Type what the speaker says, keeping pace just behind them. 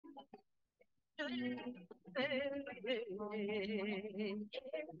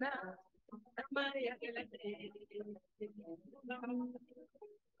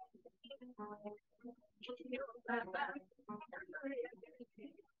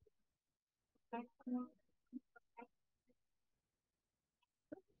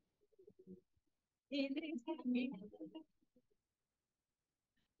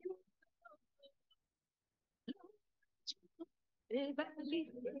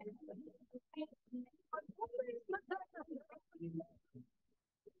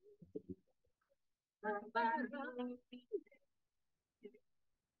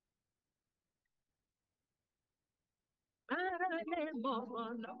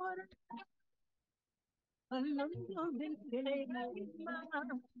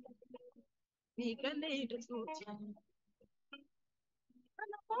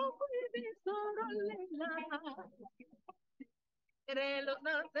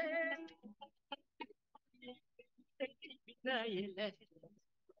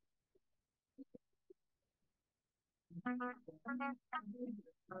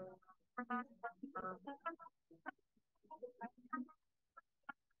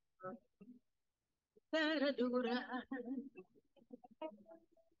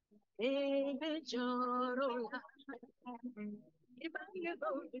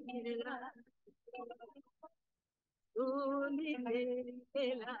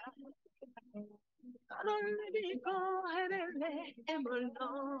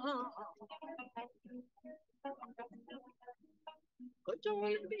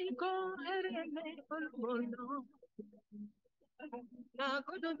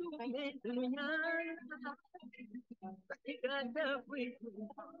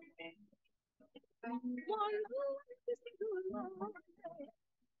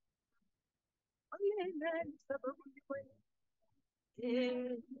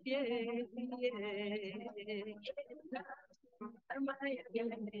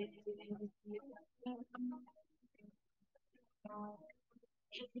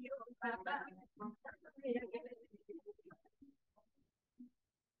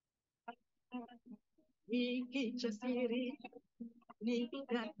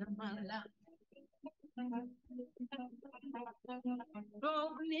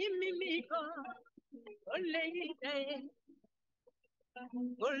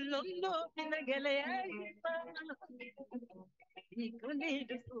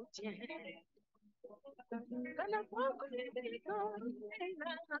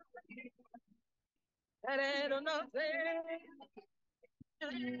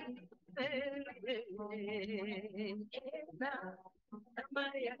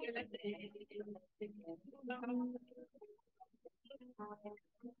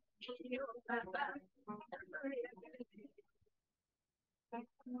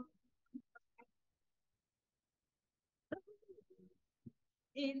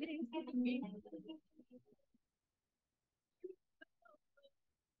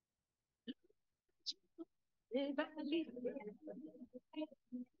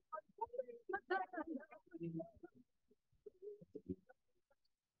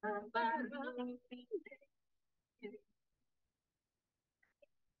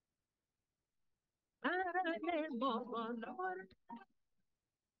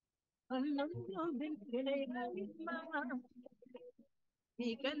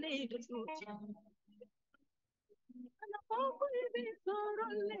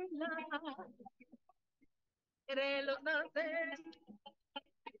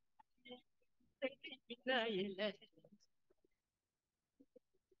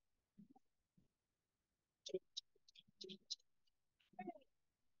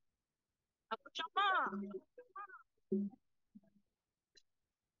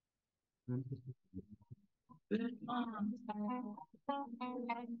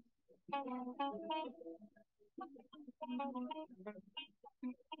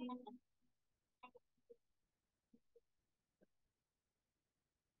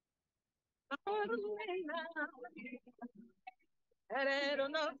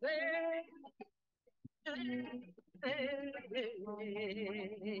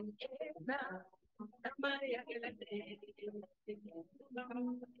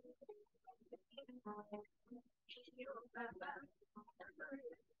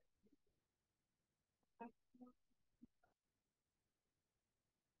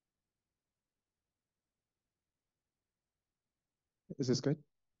Is this good?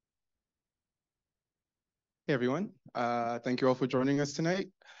 Hey, everyone. Thank you all for joining us tonight.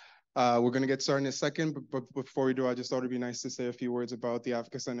 We're going to get started in a second, but before we do, I just thought it'd be nice to say a few words about the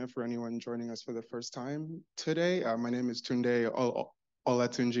Africa Center for anyone joining us for the first time today. My name is Tunde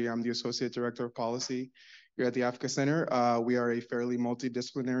Olatunji. I'm the Associate Director of Policy here at the Africa Center. We are a fairly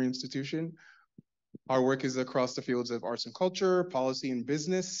multidisciplinary institution. Our work is across the fields of arts and culture, policy and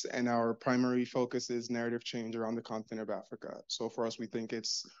business, and our primary focus is narrative change around the continent of Africa. So for us, we think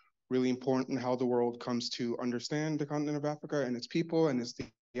it's really important how the world comes to understand the continent of Africa and its people and its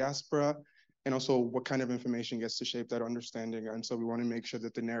diaspora, and also what kind of information gets to shape that understanding. And so we want to make sure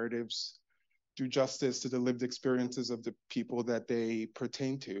that the narratives do justice to the lived experiences of the people that they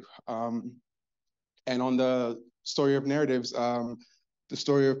pertain to. And on the story of narratives, the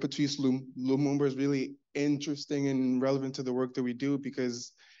story of Patrice Lumumba is really interesting and relevant to the work that we do,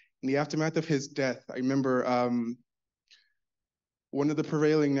 because in the aftermath of his death, I remember one of the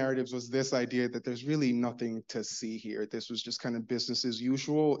prevailing narratives was this idea that there's really nothing to see here. This was just kind of business as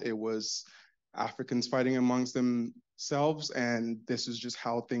usual. It was Africans fighting amongst themselves, and this is just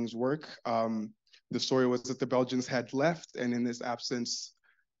how things work. The story was that the Belgians had left, and in this absence,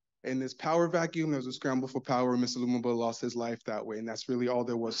 in this power vacuum, there was a scramble for power, and Mr. Lumumba lost his life that way, and that's really all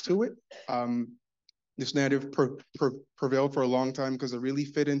there was to it. This narrative prevailed for a long time because it really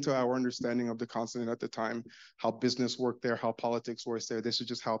fit into our understanding of the continent at the time, how business worked there, how politics works there. This is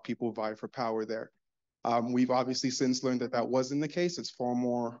just how people vie for power there. We've obviously since learned that that wasn't the case. It's far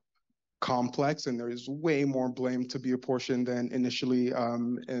more complex, and there is way more blame to be apportioned than initially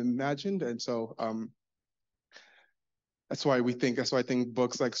imagined. And so that's why I think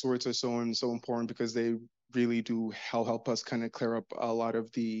books like Swords are so important, because they really do help us kind of clear up a lot of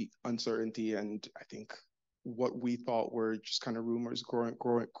the uncertainty, and I think what we thought were just kind of rumors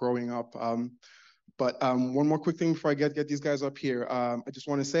growing up. But one more quick thing before I get these guys up here. I just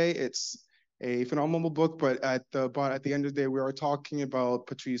want to say it's a phenomenal book, but at the end of the day, we are talking about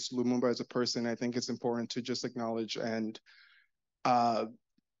Patrice Lumumba as a person. I think it's important to just acknowledge and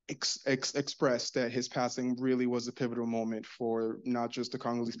express that his passing really was a pivotal moment for not just the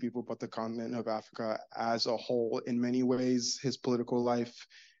Congolese people, but the continent of Africa as a whole. In many ways, his political life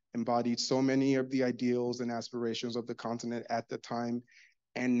embodied so many of the ideals and aspirations of the continent at the time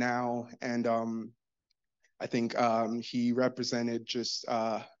and now. And I think he represented just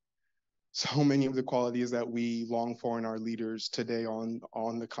so many of the qualities that we long for in our leaders today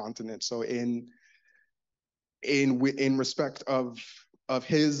on the continent. So in respect of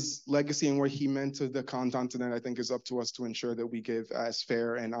his legacy and what he meant to the continent, I think is up to us to ensure that we give as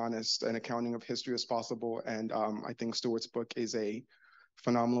fair and honest an accounting of history as possible. And I think Stuart's book is a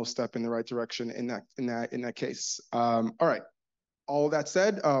phenomenal step in the right direction in that case. All right. All that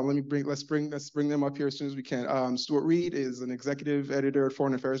said, let's bring them up here as soon as we can. Stuart Reid is an executive editor at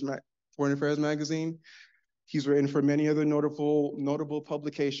Foreign Affairs magazine. He's written for many other notable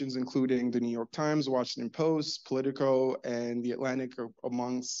publications, including the New York Times, Washington Post, Politico, and The Atlantic,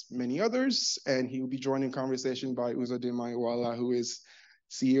 amongst many others. And he will be joined in conversation by Uzodinma Iweala, who is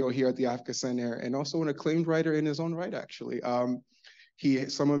CEO here at the Africa Center, and also an acclaimed writer in his own right, actually.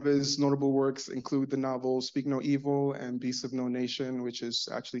 Some of his notable works include the novel Speak No Evil and Beasts of No Nation, which has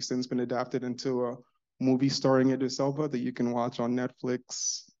actually since been adapted into a movie starring Idris Elba that you can watch on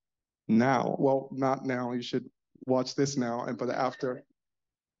Netflix now. Well, not now, you should watch this now, but after.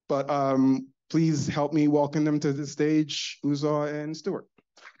 But please help me welcome them to the stage, Uzo and Stuart.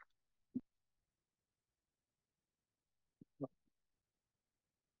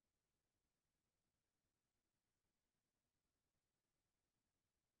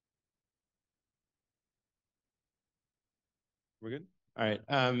 We're good? All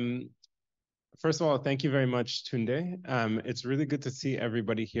right. First of all, thank you very much, Tunde. It's really good to see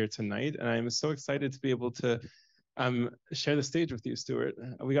everybody here tonight, and I'm so excited to be able to share the stage with you, Stuart.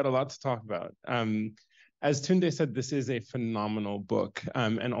 We got a lot to talk about. As Tunde said, this is a phenomenal book,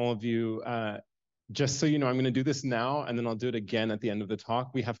 and all of you, just so you know, I'm going to do this now, and then I'll do it again at the end of the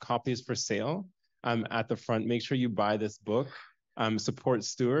talk. We have copies for sale at the front. Make sure you buy this book. Support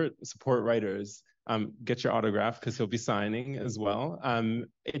Stuart, support writers. Get your autograph because he'll be signing as well.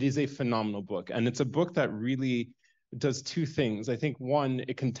 It is a phenomenal book, and it's a book that really does two things. I think one,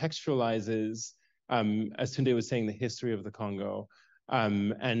 it contextualizes, as Tunde was saying, the history of the Congo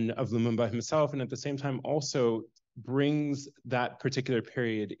and of Lumumba himself, and at the same time also brings that particular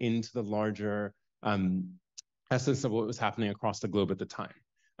period into the larger essence of what was happening across the globe at the time.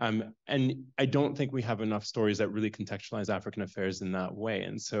 And I don't think we have enough stories that really contextualize African affairs in that way.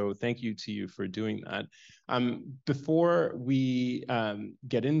 And so thank you to you for doing that. Before we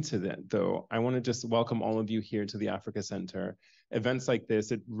get into that, though, I want to just welcome all of you here to the Africa Center. Events like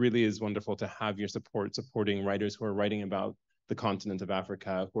this, it really is wonderful to have your support, supporting writers who are writing about the continent of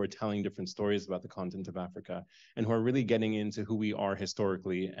Africa, who are telling different stories about the continent of Africa, and who are really getting into who we are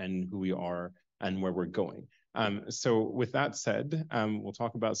historically and who we are and where we're going. So with that said, we'll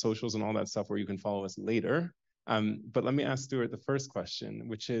talk about socials and all that stuff where you can follow us later. But let me ask Stuart the first question,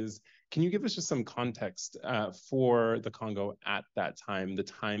 which is, can you give us just some context for the Congo at that time, the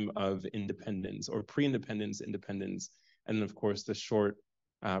time of independence or pre-independence, independence, and then of course the short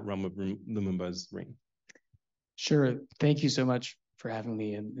realm of Lumumba's reign? Sure. Thank you so much for having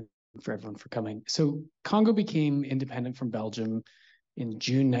me and for everyone for coming. So Congo became independent from Belgium in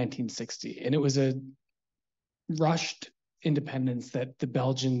June 1960, and it was a rushed independence that the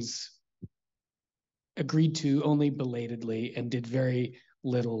Belgians agreed to only belatedly and did very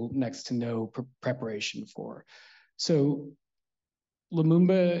little, next to no preparation for. So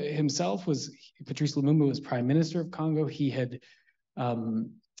Lumumba himself Patrice Lumumba was prime minister of Congo. He had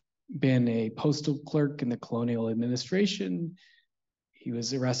been a postal clerk in the colonial administration. He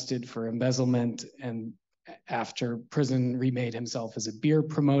was arrested for embezzlement and after prison remade himself as a beer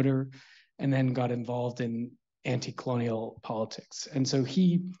promoter and then got involved in anti-colonial politics. And so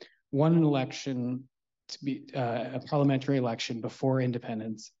he won an election to be a parliamentary election before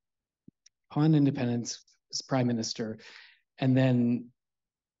independence. Upon independence, as prime minister, and then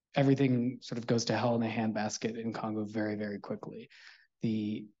everything sort of goes to hell in a handbasket in Congo very, very quickly.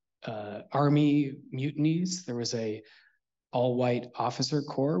 The army mutinies. There was a all-white officer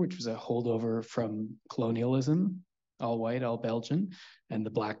corps, which was a holdover from colonialism, all white, all Belgian, and the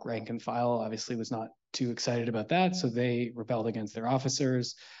black rank and file obviously was not too excited about that, so they rebelled against their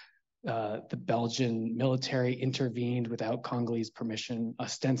officers. The Belgian military intervened without Congolese permission,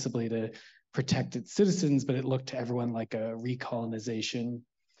 ostensibly to protect its citizens, but it looked to everyone like a recolonization.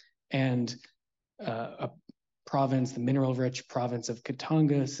 And a province, the mineral-rich province of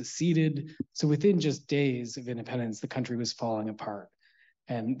Katanga, seceded. So within just days of independence, the country was falling apart.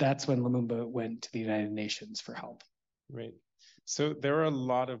 And that's when Lumumba went to the United Nations for help. Right. So there are a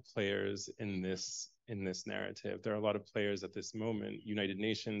lot of players in this narrative. There are a lot of players at this moment: United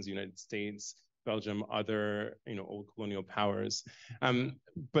Nations, United States, Belgium, other old colonial powers.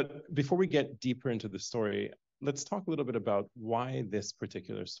 But before we get deeper into the story, let's talk a little bit about why this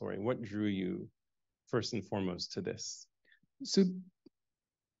particular story. What drew you first and foremost to this? So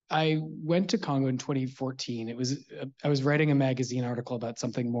I went to Congo in 2014. I was writing a magazine article about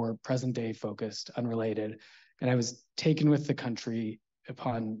something more present day focused, unrelated, and I was taken with the country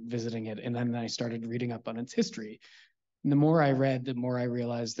upon visiting it. And then I started reading up on its history. And the more I read, the more I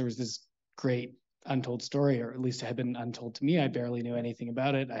realized there was this great untold story, or at least it had been untold to me. I barely knew anything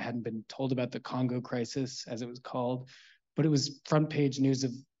about it. I hadn't been told about the Congo crisis, as it was called, but it was front page news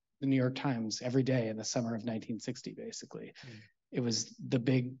of the New York Times every day in the summer of 1960, basically. It was the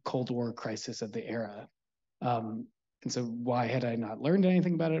big Cold War crisis of the era. And so why had I not learned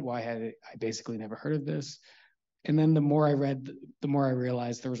anything about it? Why had I basically never heard of this? And then the more I read, the more I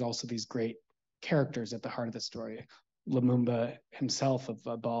realized there was also these great characters at the heart of the story. Lumumba himself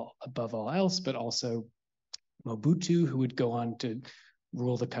above all else, but also Mobutu, who would go on to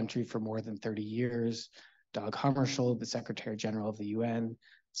rule the country for more than 30 years, Dag Hammarskjöld, the Secretary General of the UN.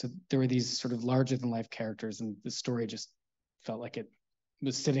 So there were these sort of larger than life characters, and the story just felt like it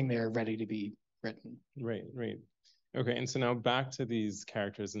was sitting there ready to be written. Right. Okay, and so now back to these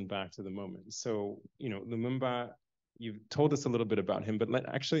characters and back to the moment. So, Lumumba, you've told us a little bit about him, but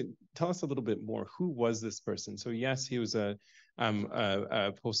actually tell us a little bit more. Who was this person? So yes, he was a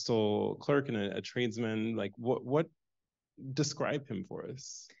postal clerk and a tradesman. Like, what describe him for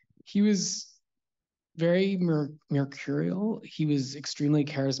us? He was very mercurial. He was extremely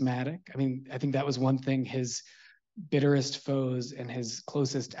charismatic. I mean, I think that was one thing his bitterest foes and his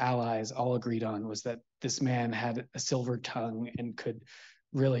closest allies all agreed on, was that this man had a silver tongue and could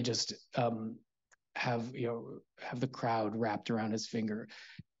really just have the crowd wrapped around his finger.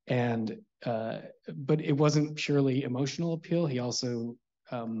 And but it wasn't purely emotional appeal. He also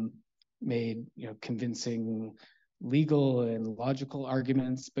made convincing legal and logical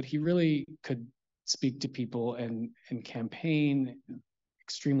arguments, but he really could speak to people and campaign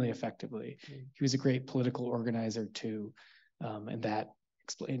extremely effectively. He was a great political organizer too, and that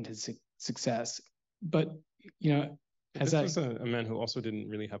explained his success. But this was a man who also didn't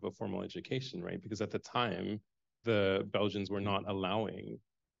really have a formal education, right? Because at the time, the Belgians were not allowing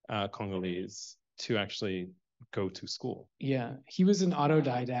Congolese to actually go to school. Yeah, he was an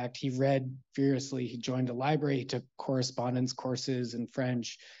autodidact. He read furiously. He joined a library. He took correspondence courses in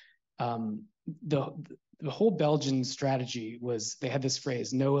French. The whole Belgian strategy was, they had this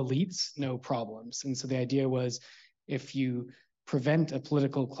phrase, no elites, no problems. And so the idea was, if you prevent a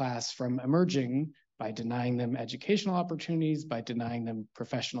political class from emerging by denying them educational opportunities, by denying them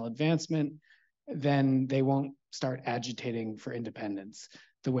professional advancement, then they won't start agitating for independence.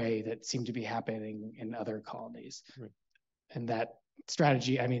 the way that seemed to be happening in other colonies. Right. And that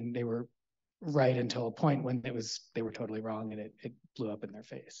strategy, I mean, they were right until a point when they were totally wrong, and it blew up in their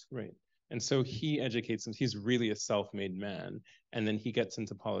face. Right. And so he educates him. He's really a self-made man. And then he gets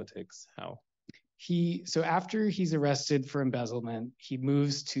into politics. How? So after he's arrested for embezzlement, he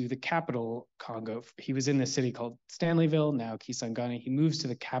moves to the capital, Congo. He was in the city called Stanleyville, now Kisangani. He moves to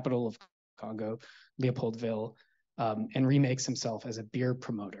the capital of Congo, Leopoldville, and remakes himself as a beer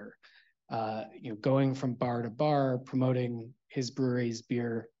promoter. Going from bar to bar, promoting his brewery's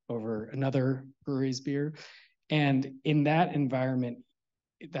beer over another brewery's beer. And in that environment,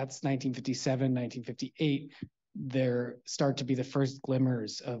 that's 1957, 1958, there start to be the first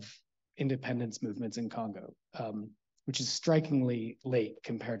glimmers of independence movements in Congo, which is strikingly late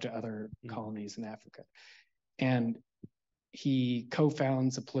compared to other colonies in Africa. And he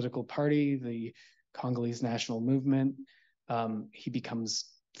co-founds a political party, the Congolese National Movement. He becomes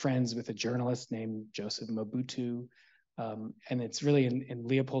friends with a journalist named Joseph Mobutu. And it's really in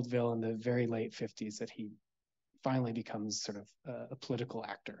Leopoldville in the very late 50s that he finally becomes sort of a political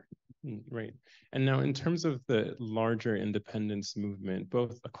actor. Right. And now in terms of the larger independence movement,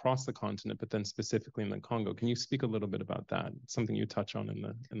 both across the continent, but then specifically in the Congo, can you speak a little bit about that? Something you touch on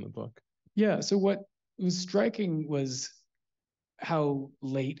in the book. Yeah, so what was striking was how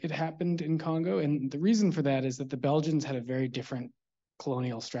late it happened in Congo. And the reason for that is that the Belgians had a very different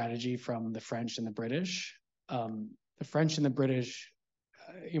colonial strategy from the French and the British. The French and the British,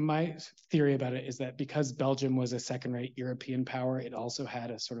 my theory about it is that because Belgium was a second-rate European power, it also had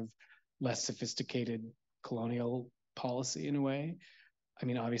a sort of less sophisticated colonial policy in a way. I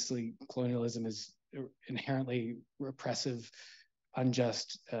mean, obviously, colonialism is inherently repressive,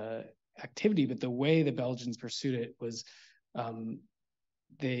 unjust activity, but the way the Belgians pursued it was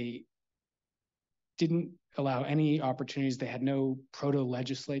they didn't allow any opportunities. They had no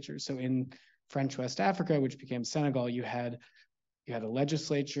proto-legislature. So in French West Africa, which became Senegal, you had a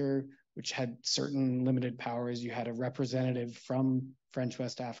legislature which had certain limited powers. You had a representative from French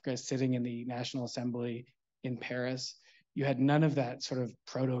West Africa sitting in the National Assembly in Paris. You had none of that sort of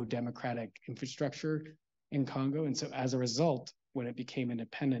proto-democratic infrastructure in Congo. And so as a result, when it became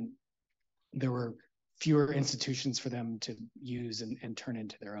independent, there were fewer institutions for them to use and turn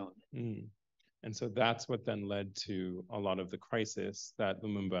into their own. And so that's what then led to a lot of the crisis that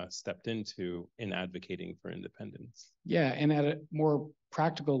Lumumba stepped into in advocating for independence. Yeah, and at a more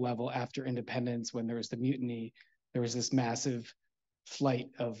practical level, after independence, when there was the mutiny, there was this massive flight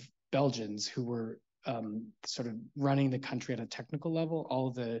of Belgians who were sort of running the country at a technical level. All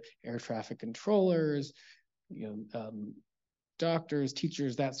of the air traffic controllers, doctors,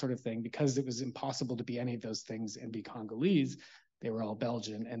 teachers, that sort of thing, because it was impossible to be any of those things and be Congolese. They were all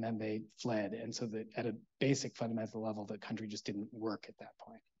Belgian, and then they fled. And so that at a basic fundamental level, the country just didn't work at that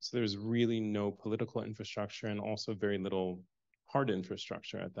point. So there's really no political infrastructure and also very little hard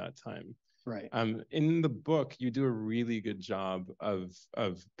infrastructure at that time. Right. In the book, you do a really good job of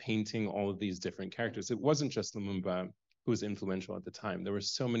painting all of these different characters. It wasn't just Lumumba who was influential at the time. There were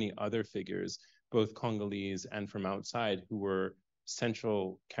so many other figures, both Congolese and from outside, who were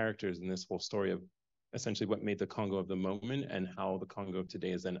central characters in this whole story of essentially what made the Congo of the moment and how the Congo of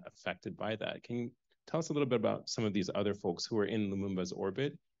today is then affected by that. Can you tell us a little bit about some of these other folks who were in Lumumba's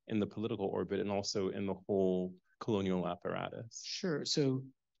orbit, in the political orbit, and also in the whole colonial apparatus? Sure. So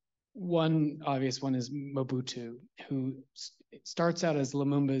one obvious one is Mobutu, who starts out as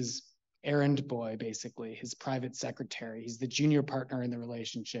Lumumba's errand boy, basically, his private secretary. He's the junior partner in the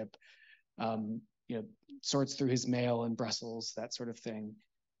relationship, sorts through his mail in Brussels, that sort of thing.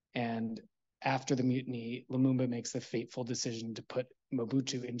 And after the mutiny, Lumumba makes the fateful decision to put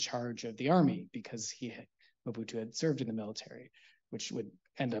Mobutu in charge of the army because Mobutu had served in the military, which would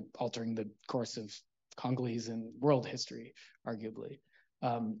end up altering the course of Congolese and world history, arguably.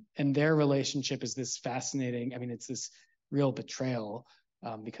 And their relationship is this fascinating, it's this real betrayal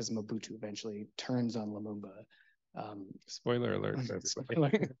because Mobutu eventually turns on Lumumba. Spoiler alert.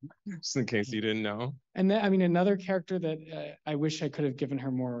 Spoiler. Just in case you didn't know. And then, another character that I wish I could have given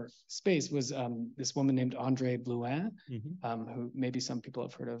her more space was this woman named Andrée Blouin, who maybe some people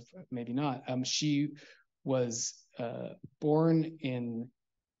have heard of, maybe not. She was born in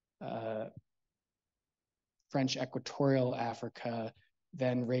French Equatorial Africa,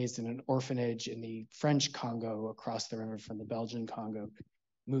 then raised in an orphanage in the French Congo across the river from the Belgian Congo,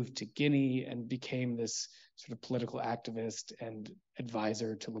 moved to Guinea and became this sort of political activist and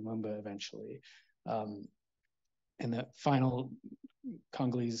advisor to Lumumba eventually. And the final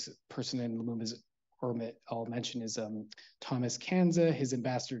Congolese person in Lumumba's orbit I'll mention is Thomas Kanza, his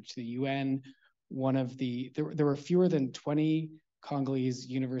ambassador to the UN. There were fewer than 20 Congolese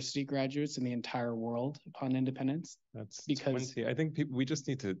university graduates in the entire world upon independence. That's because 20. I think we just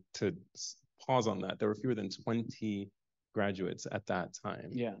need to pause on that. There were fewer than 20 graduates at that time.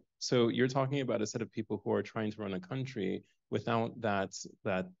 Yeah. So you're talking about a set of people who are trying to run a country without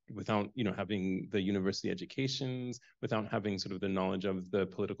without having the university educations, without having sort of the knowledge of the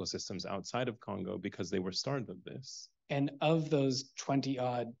political systems outside of Congo, because they were starved of this. And of those 20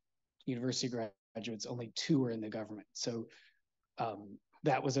 odd university graduates, only 2 were in the government. So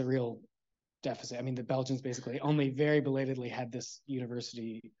that was a real deficit. I mean, the Belgians basically only very belatedly had this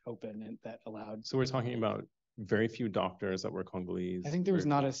university open, and that allowed. So we're talking about very few doctors that were Congolese. I think there was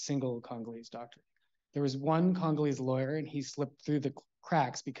not a single Congolese doctor. There was one Congolese lawyer, and he slipped through the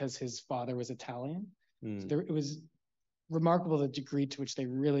cracks because his father was Italian. So it was remarkable the degree to which they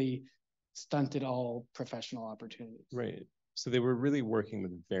really stunted all professional opportunities. Right. So they were really working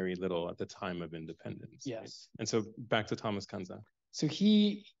with very little at the time of independence. Yes. Right? And so back to Thomas Kanza. So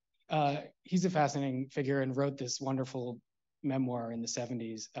he's a fascinating figure and wrote this wonderful memoir in the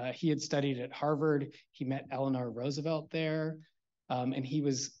 70s. He had studied at Harvard. He met Eleanor Roosevelt there. And he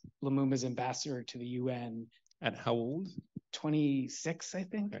was Lumumba's ambassador to the UN. At how old? 26, I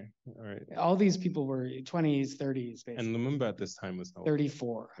think. Okay. All right. All these people were 20s, 30s, basically. And Lumumba at this time was how old?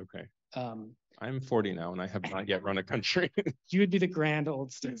 34. Okay. I'm 40 now, and I have not yet run a country. You would be the grand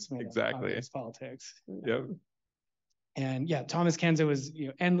old statesman exactly. of politics. Yep. And yeah, Thomas Kanza was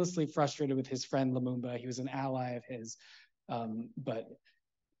endlessly frustrated with his friend Lumumba. He was an ally of his, but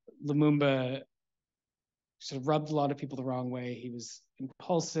Lumumba sort of rubbed a lot of people the wrong way. He was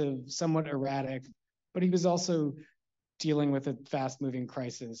impulsive, somewhat erratic, but he was also dealing with a fast-moving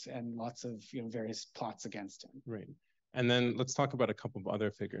crisis and lots of various plots against him. Right. And then let's talk about a couple of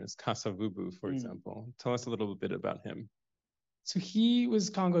other figures. Kasavubu, for example. Tell us a little bit about him. So he was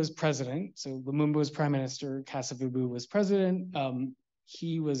Congo's president. So Lumumba was prime minister, Kasavubu was president.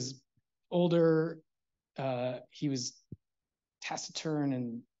 He was older. He was taciturn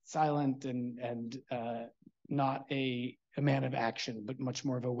and silent and not a man of action, but much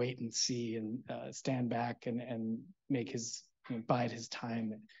more of a wait and see and stand back and make his bide his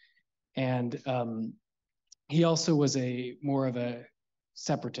time. And he also was more of a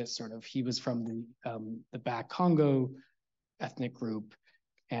separatist sort of. He was from the Back Congo ethnic group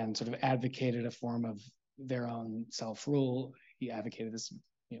and sort of advocated a form of their own self-rule. He advocated this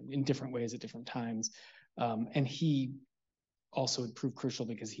in different ways at different times. And he also would prove crucial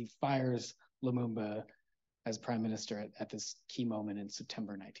because he fires Lumumba as prime minister at this key moment in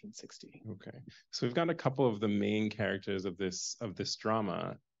September 1960. Okay, so we've got a couple of the main characters of this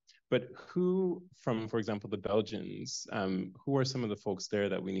drama, but who from, for example, the Belgians, who are some of the folks there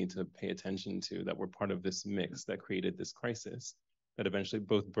that we need to pay attention to that were part of this mix that created this crisis that eventually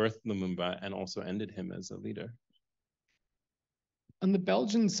both birthed Lumumba and also ended him as a leader? On the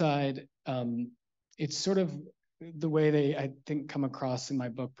Belgian side, it's sort of the way they, I think, come across in my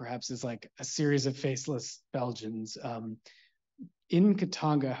book perhaps is like a series of faceless Belgians. In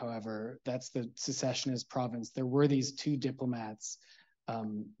Katanga, however, that's the secessionist province, there were these 2 diplomats.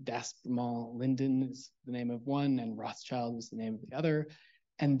 D'Aspermont Linden is the name of one, and Rothschild was the name of the other.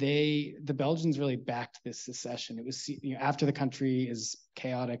 And the Belgians really backed this secession. It was after the country is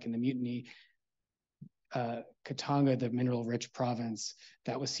chaotic and the mutiny, Katanga, the mineral-rich province,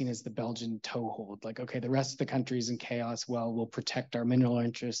 that was seen as the Belgian toehold. Like, okay, the rest of the country is in chaos. Well, we'll protect our mineral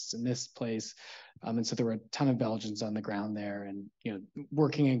interests in this place. And so there were a ton of Belgians on the ground there, and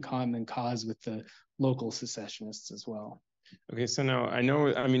working in common cause with the local secessionists as well. Okay, so now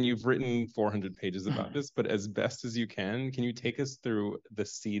I mean, you've written 400 pages about this, but as best as you can you take us through the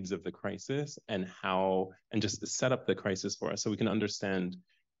seeds of the crisis and just set up the crisis for us so we can understand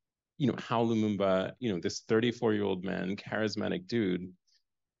how Lumumba, this 34-year-old man, charismatic dude,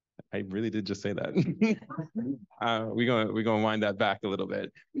 I really did just say that. We're going to wind that back a little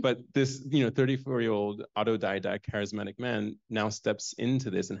bit. But this, 34-year-old autodidact, charismatic man now steps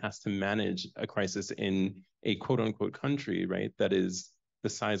into this and has to manage a crisis in a quote-unquote country, right, that is the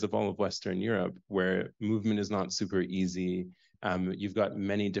size of all of Western Europe, where movement is not super easy. You've got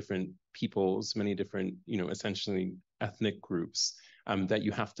many different peoples, many different, essentially ethnic groups that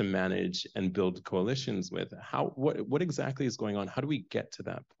you have to manage and build coalitions with. What exactly is going on? How do we get to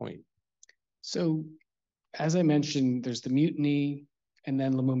that point? So, as I mentioned, there's the mutiny, and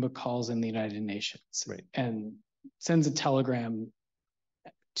then Lumumba calls in the United Nations, right, and sends a telegram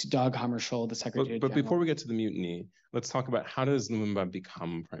to Dag Hammarskjöld, the Secretary General. But before we get to the mutiny, let's talk about how does Lumumba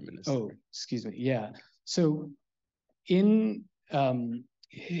become prime minister? Oh, excuse me. Yeah. So in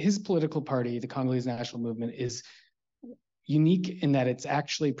his political party, the Congolese National Movement, is unique in that it's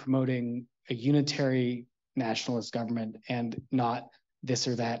actually promoting a unitary nationalist government and not this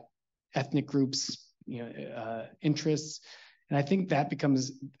or that ethnic group's interests. And I think that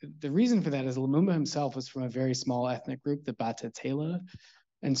becomes, the reason for that is Lumumba himself was from a very small ethnic group, the Batatela.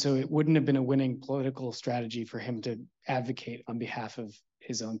 And so it wouldn't have been a winning political strategy for him to advocate on behalf of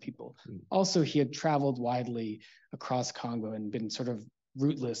his own people. Also, he had traveled widely across Congo and been sort of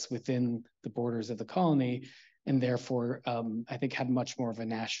rootless within the borders of the colony, and therefore, I think had much more of a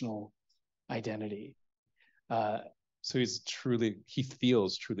national identity. So he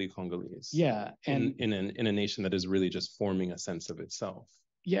feels truly Congolese. Yeah, and in a nation that is really just forming a sense of itself.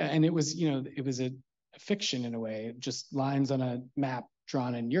 Yeah, and it was a fiction in a way, just lines on a map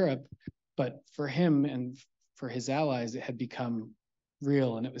drawn in Europe, but for him and for his allies, it had become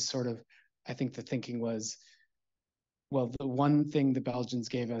real, and it was sort of, I think the thinking was, well, the one thing the Belgians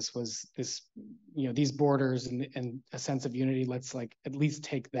gave us was this, these borders and a sense of unity. Let's at least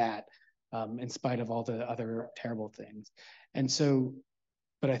take that. In spite of all the other terrible things. And so,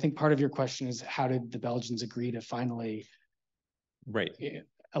 but I think part of your question is, how did the Belgians agree to finally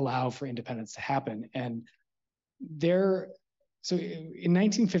allow for independence to happen? And so in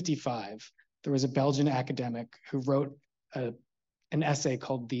 1955, there was a Belgian academic who wrote an essay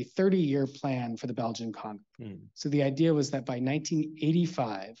called The 30-Year Plan for the Belgian Congo. So the idea was that by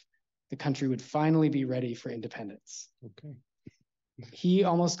 1985, the country would finally be ready for independence. Okay. He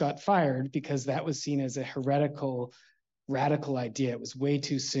almost got fired because that was seen as a heretical, radical idea. It was way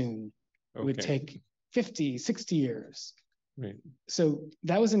too soon. It would take 50, 60 years. Right. So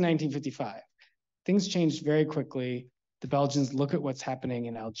that was in 1955. Things changed very quickly. The Belgians look at what's happening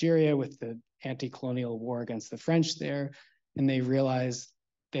in Algeria with the anti-colonial war against the French there, and they realize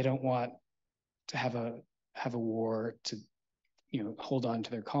they don't want to have a war to hold on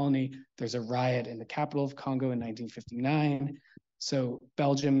to their colony. There's a riot in the capital of Congo in 1959. So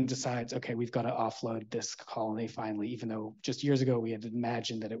Belgium decides, okay, we've got to offload this colony finally, even though just years ago we had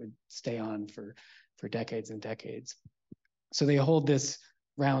imagined that it would stay on for decades and decades. So they hold this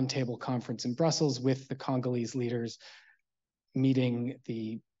roundtable conference in Brussels with the Congolese leaders, meeting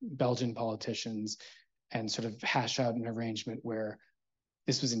the Belgian politicians, and sort of hash out an arrangement where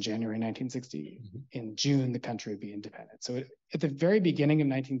this was in January 1960. In June, the country would be independent. So at the very beginning of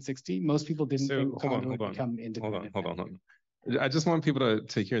 1960, most people didn't think Congo would become independent. Hold on. I just want people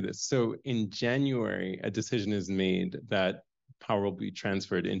to hear this. So in January, a decision is made that power will be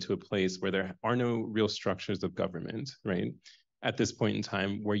transferred into a place where there are no real structures of government, right? At this point in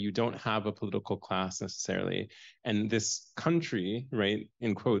time, where you don't have a political class necessarily. And this country, right,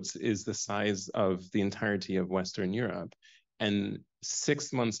 in quotes, is the size of the entirety of Western Europe. And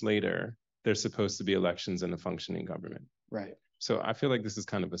 6 months later, there's supposed to be elections and a functioning government. Right. So I feel like this is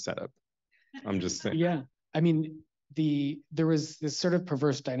kind of a setup. I'm just saying. Yeah. I mean, there was this sort of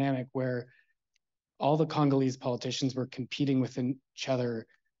perverse dynamic where all the Congolese politicians were competing with each other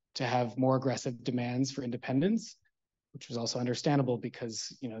to have more aggressive demands for independence, which was also understandable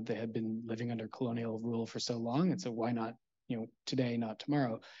because they had been living under colonial rule for so long, and so why not today, not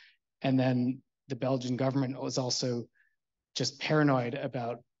tomorrow? And then the Belgian government was also just paranoid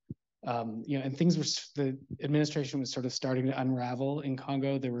about and things were, the administration was sort of starting to unravel in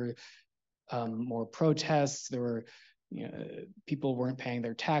Congo. There were more protests. There were, people weren't paying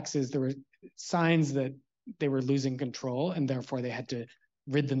their taxes. There were signs that they were losing control, and therefore they had to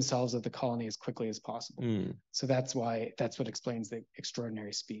rid themselves of the colony as quickly as possible. So that's what explains the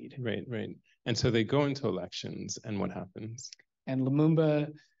extraordinary speed. Right. And so they go into elections, and what happens? And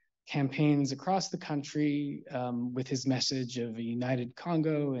Lumumba campaigns across the country with his message of a united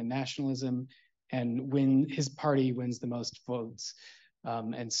Congo and nationalism, and his party wins the most votes.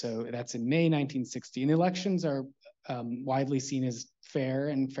 And so that's in May 1960. And the elections are widely seen as fair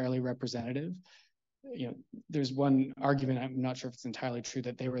and fairly representative. There's one argument, I'm not sure if it's entirely true,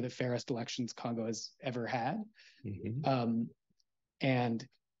 that they were the fairest elections Congo has ever had. And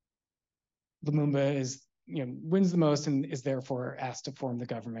Lumumba wins the most and is therefore asked to form the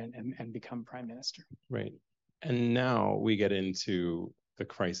government and become prime minister. Right. And now we get into the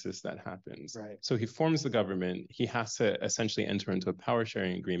crisis that happens. Right. So he forms the government. He has to essentially enter into a power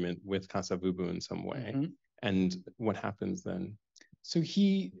sharing agreement with Kasavubu in some way. And what happens then? So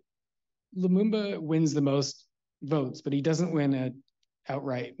Lumumba wins the most votes, but he doesn't win an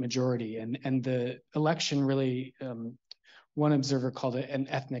outright majority. And the election really, one observer called it an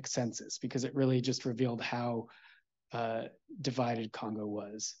ethnic census, because it really just revealed how divided Congo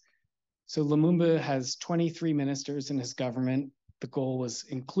was. So Lumumba has 23 ministers in his government. The goal was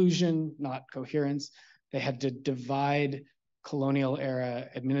inclusion, not coherence. They had to divide colonial era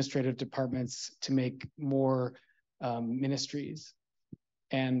administrative departments to make more ministries.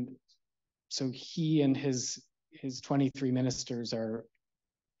 And So he and his 23 ministers are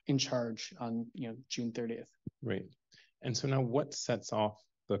in charge on June 30th. Right. And so now what sets off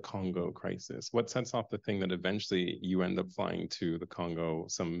the Congo crisis? What sets off the thing that eventually you end up flying to the Congo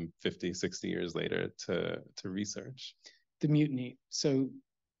some 50, 60 years later to research? The mutiny. So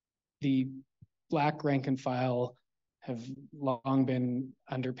the black rank and file have long been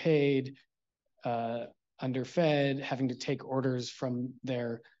underpaid, underfed, having to take orders from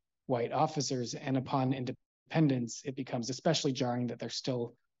their white officers. And upon independence, it becomes especially jarring that they're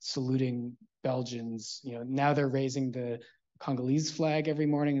still saluting Belgians. Now they're raising the Congolese flag every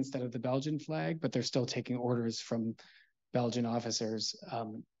morning instead of the Belgian flag, but they're still taking orders from Belgian officers.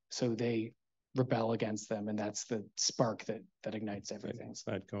 So they rebel against them, and that's the spark that ignites everything. It's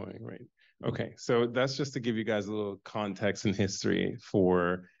that going, right? Okay, so that's just to give you guys a little context and history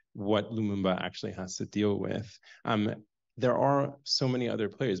for what Lumumba actually has to deal with. There are so many other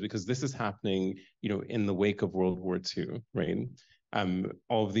players because this is happening, in the wake of World War II, right?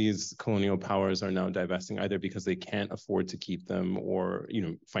 All of these colonial powers are now divesting either because they can't afford to keep them, or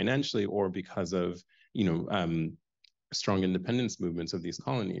financially, or because of strong independence movements of these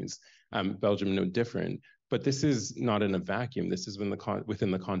colonies. Belgium no different. But this is not in a vacuum. This is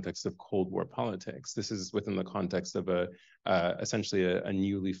within the context of Cold War politics. This is within the context of essentially a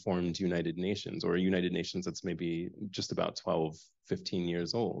newly formed United Nations, or a United Nations that's maybe just about 12, 15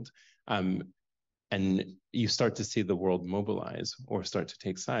 years old. And you start to see the world mobilize or start to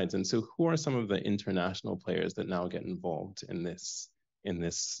take sides. And so who are some of the international players that now get involved in this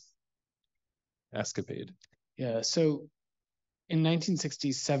escapade? Yeah, so in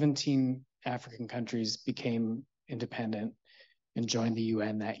 1960, 17 African countries became independent and joined the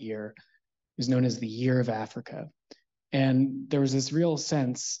UN that year. It was known as the Year of Africa. And there was this real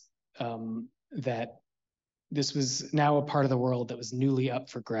sense that this was now a part of the world that was newly up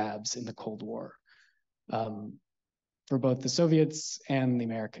for grabs in the Cold War, for both the Soviets and the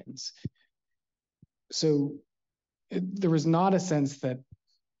Americans. So there was not a sense that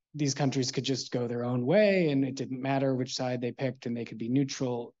these countries could just go their own way and it didn't matter which side they picked and they could be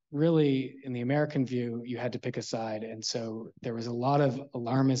neutral. Really, in the American view, you had to pick a side. And so there was a lot of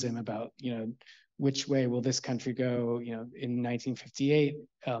alarmism about, which way will this country go? In 1958,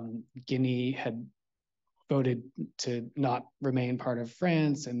 Guinea had voted to not remain part of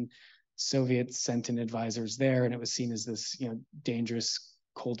France, and Soviets sent in advisors there, and it was seen as this, dangerous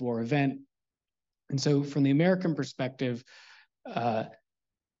Cold War event. And so from the American perspective, a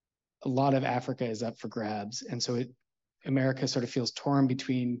lot of Africa is up for grabs. And so America sort of feels torn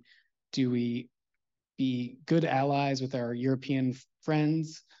between, do we be good allies with our European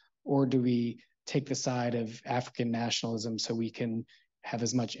friends, or do we take the side of African nationalism so we can have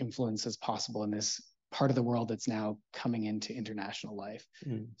as much influence as possible in this part of the world that's now coming into international life?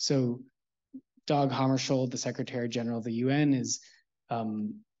 So Dag Hammarskjöld, the Secretary General of the UN,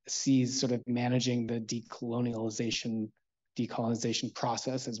 sees sort of managing the decolonization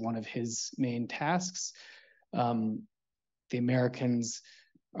process as one of his main tasks. The Americans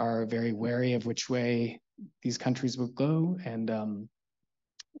are very wary of which way these countries will go, and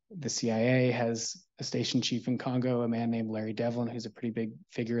the CIA has a station chief in Congo, a man named Larry Devlin, who's a pretty big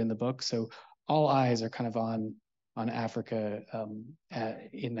figure in the book. So all eyes are kind of on Africa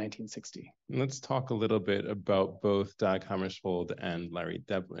in 1960. Let's talk a little bit about both Dag Hammarskjöld and Larry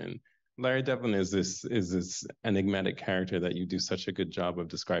Devlin. Larry Devlin is this enigmatic character that you do such a good job of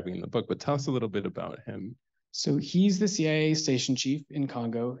describing in the book, but tell us a little bit about him. So he's the CIA station chief in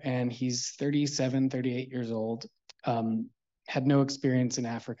Congo, and he's 37, 38 years old, had no experience in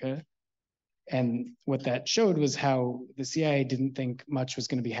Africa. And what that showed was how the CIA didn't think much was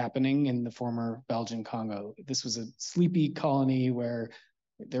going to be happening in the former Belgian Congo. This was a sleepy colony where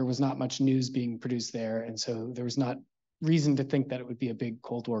there was not much news being produced there. And so there was not reason to think that it would be a big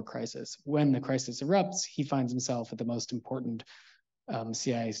Cold War crisis. When the crisis erupts, he finds himself at the most important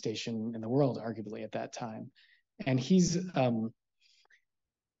CIA station in the world, arguably at that time. And he's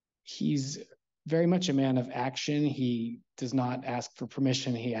very much a man of action. He does not ask for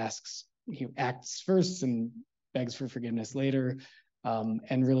permission. He acts first and begs for forgiveness later.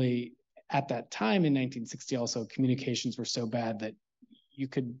 And really, at that time in 1960, also communications were so bad that you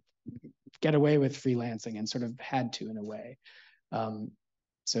could get away with freelancing, and sort of had to in a way.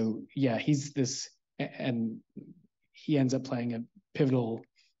 So yeah, he's this, and he ends up playing a pivotal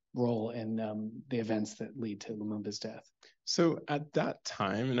role in the events that lead to Lumumba's death. So at that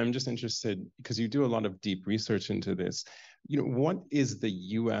time, and I'm just interested because you do a lot of deep research into this, what is the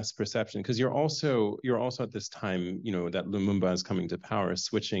U.S. perception? Because you're also at this time, that Lumumba is coming to power,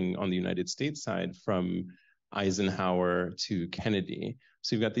 switching on the United States side from Eisenhower to Kennedy.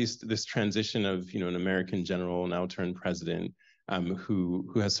 So you've got this transition of, an American general now turned president,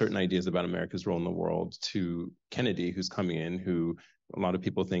 who has certain ideas about America's role in the world, to Kennedy, who's coming in, who a lot of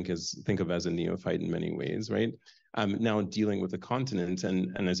people think of as a neophyte in many ways, right? Now dealing with the continent,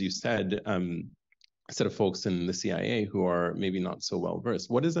 and as you said, a set of folks in the CIA who are maybe not so well versed.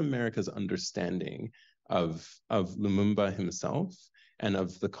 What is America's understanding of Lumumba himself and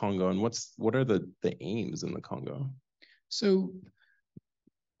of the Congo, and what are the aims in the Congo? So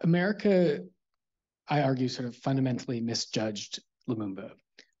America, I argue, sort of fundamentally misjudged Lumumba.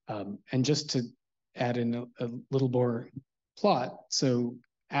 And just to add in a little more plot, so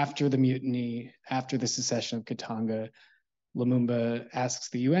after the mutiny, after the secession of Katanga, Lumumba asks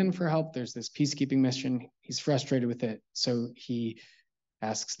the UN for help. There's this peacekeeping mission. He's frustrated with it. So he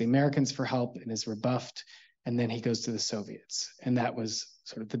asks the Americans for help and is rebuffed. And then he goes to the Soviets. And that was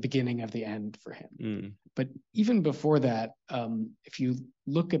sort of the beginning of the end for him. But even before that, if you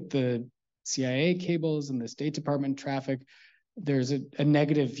look at the CIA cables and the State Department traffic, there's a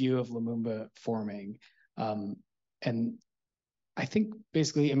negative view of Lumumba forming. And I think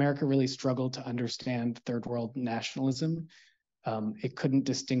basically America really struggled to understand third world nationalism. It couldn't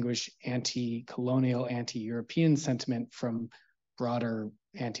distinguish anti-colonial, anti-European sentiment from broader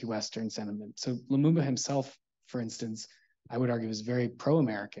anti-Western sentiment. So Lumumba himself, for instance, I would argue was very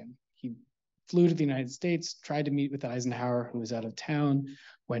pro-American. He flew to the United States, tried to meet with Eisenhower, who was out of town,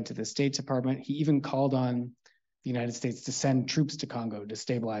 went to the State Department. He even called on the United States to send troops to Congo to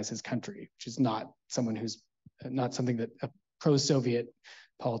stabilize his country, which is not something that a pro-Soviet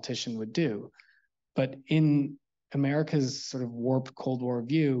politician would do. But in America's sort of warped Cold War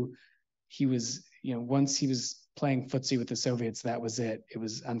view, he was, once he was playing footsie with the Soviets, that was it. It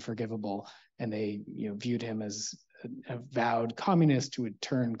was unforgivable. And they, viewed him as a vowed communist who would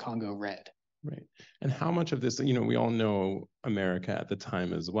turn Congo red. Right. And how much of this, we all know America at the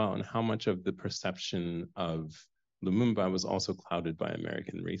time as well, and how much of the perception of Lumumba was also clouded by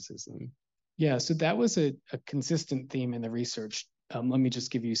American racism? Yeah, so that was a consistent theme in the research. Let me just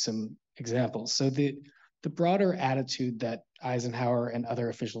give you some examples. So the broader attitude that Eisenhower and other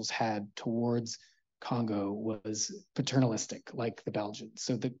officials had towards Congo was paternalistic, like the Belgians.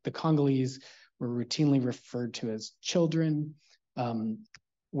 So the Congolese were routinely referred to as children.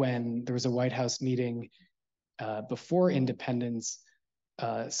 When there was a White House meeting before independence,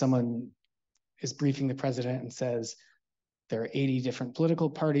 someone is briefing the president and says, there are 80 different political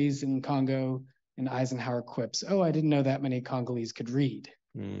parties in Congo, and Eisenhower quips, "Oh, I didn't know that many Congolese could read."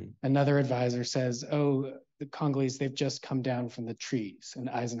 Another advisor says, "Oh, the Congolese, they've just come down from the trees," and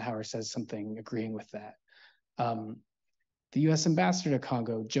Eisenhower says something agreeing with that. The US ambassador to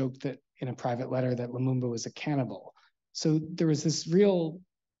Congo joked that in a private letter that Lumumba was a cannibal. So there was this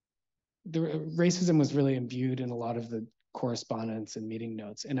racism was really imbued in a lot of the correspondence and meeting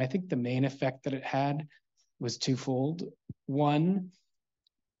notes. And I think the main effect that it had was twofold. One,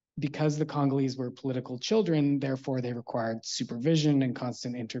 because the Congolese were political children, therefore they required supervision and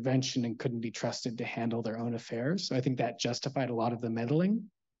constant intervention and couldn't be trusted to handle their own affairs. So I think that justified a lot of the meddling.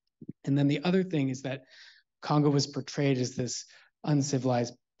 And then the other thing is that Congo was portrayed as this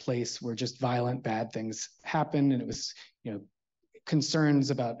uncivilized place where just violent, bad things happen. And it was,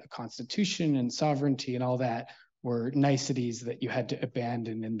 concerns about a constitution and sovereignty and all that were niceties that you had to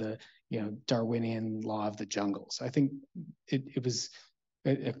abandon in the, Darwinian law of the jungle. So I think it was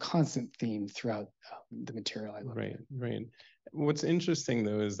a constant theme throughout the material I looked at. Right. What's interesting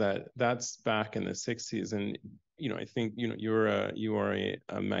though is that that's back in the 60s, and I think you are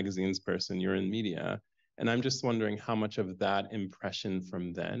a magazines person, you're in media, and I'm just wondering how much of that impression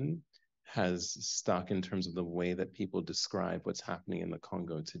from then has stuck in terms of the way that people describe what's happening in the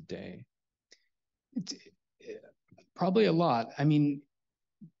Congo today. Probably a lot. I mean,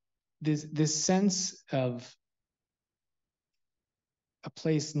 this sense of a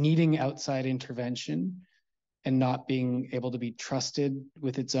place needing outside intervention and not being able to be trusted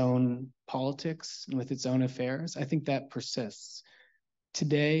with its own politics and with its own affairs, I think that persists.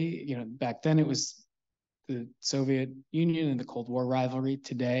 Today, back then it was the Soviet Union and the Cold War rivalry.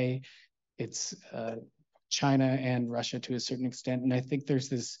 Today, it's China and Russia to a certain extent. And I think there's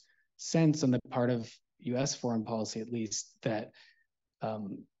this sense on the part of US foreign policy, at least, that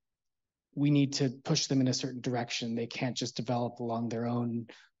we need to push them in a certain direction. They can't just develop along their own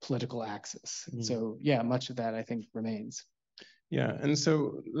political axis. So yeah, much of that I think remains. Yeah, and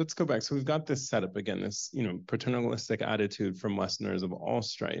so let's go back. So we've got this setup again, this paternalistic attitude from Westerners of all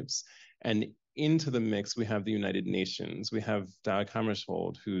stripes, and into the mix we have the United Nations. We have Dag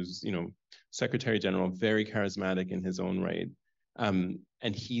Hammarskjöld, who's Secretary General, very charismatic in his own right.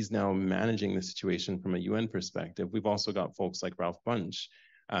 And he's now managing the situation from a UN perspective. We've also got folks like Ralph Bunche,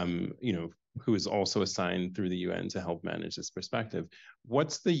 who is also assigned through the UN to help manage this perspective.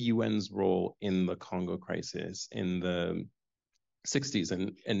 What's the UN's role in the Congo crisis in the 60s,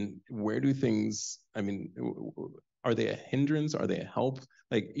 and where do things, are they a hindrance? Are they a help?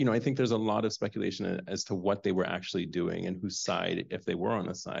 I think there's a lot of speculation as to what they were actually doing and whose side, if they were on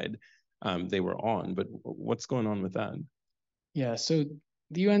a side, they were on. But what's going on with that? Yeah, so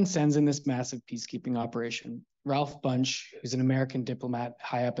the UN sends in this massive peacekeeping operation. Ralph Bunche, who's an American diplomat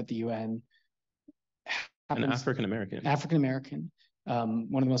high up at the UN, an African-American. African-American, one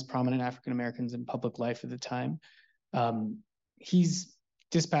of the most prominent African-Americans in public life at the time. He's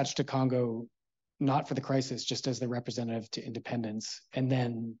dispatched to Congo, not for the crisis, just as the representative to independence, and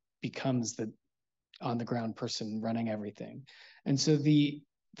then becomes the on-the-ground person running everything. And so the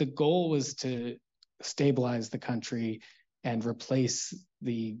goal was to stabilize the country and replace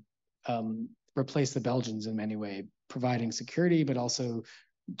the Belgians in many ways, providing security, but also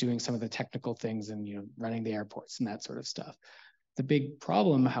doing some of the technical things and running the airports and that sort of stuff. The big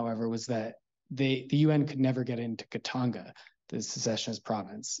problem, however, was that the UN could never get into Katanga, the secessionist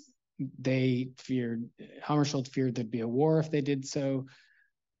province. Hammarskjöld feared there'd be a war if they did so.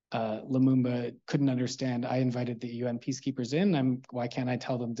 Lumumba couldn't understand. I invited the UN peacekeepers in. Why can't I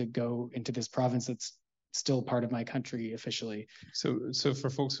tell them to go into this province that's still part of my country officially? So for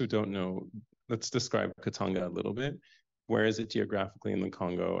folks who don't know, let's describe Katanga a little bit. Where is it geographically in the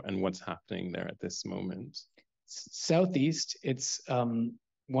Congo, and what's happening there at this moment? Southeast. It's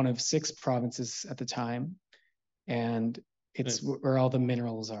one of 6 provinces at the time, and it's where all the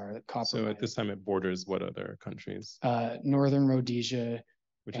minerals are. Copper. So at this time, it borders what other countries? Northern Rhodesia,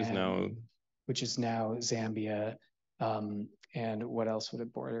 which is now Zambia. And what else would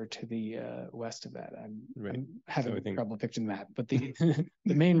it border to the west of that? I'm having trouble picturing that. But the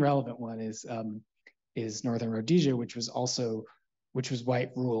the main relevant one is Northern Rhodesia, which was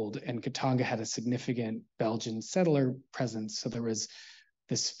white ruled, and Katanga had a significant Belgian settler presence. So there was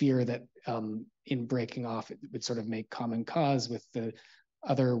this fear that in breaking off, it would sort of make common cause with the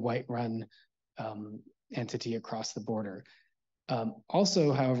other white run entity across the border.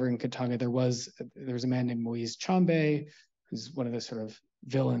 Also, however, in Katanga, there was a man named Moise Tshombe, who's one of the sort of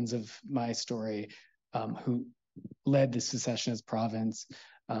villains of my story, who led the secessionist province.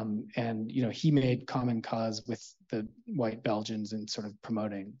 And he made common cause with the white Belgians in sort of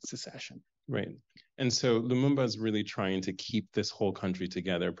promoting secession. Right. And so Lumumba is really trying to keep this whole country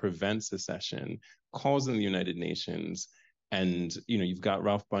together, prevent secession, calls in the United Nations. And, you've got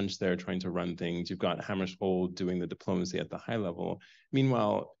Ralph Bunche there trying to run things. You've got Hammarskjöld doing the diplomacy at the high level.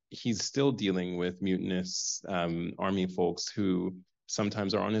 Meanwhile, he's still dealing with mutinous army folks who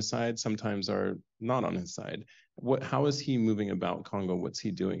sometimes are on his side, sometimes are not on his side. How is he moving about Congo? What's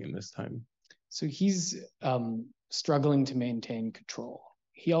he doing in this time? So he's struggling to maintain control.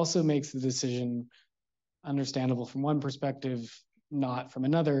 He also makes the decision, understandable from one perspective, not from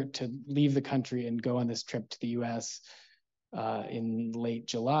another, to leave the country and go on this trip to the US in late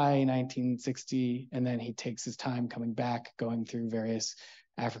July 1960. And then he takes his time coming back, going through various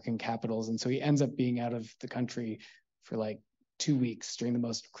African capitals. And so he ends up being out of the country for like 2 weeks during the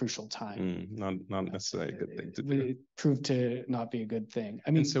most crucial time. Not necessarily a good thing to do. It proved to not be a good thing.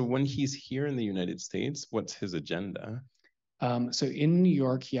 So when he's here in the United States, what's his agenda? So in New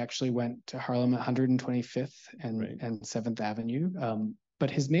York, he actually went to Harlem 125th and 7th Avenue. But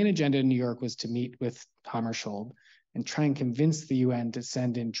his main agenda in New York was to meet with Hammarskjöld and try and convince the UN to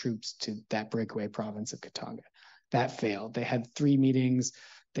send in troops to that breakaway province of Katanga. That failed. They had 3 meetings.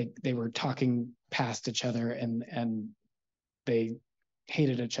 They were talking past each other, and they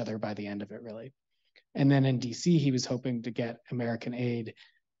hated each other by the end of it, really. And then in DC, he was hoping to get American aid.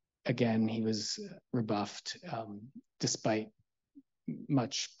 Again, he was rebuffed, despite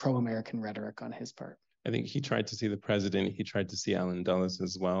much pro-American rhetoric on his part. I think he tried to see the president. He tried to see Allen Dulles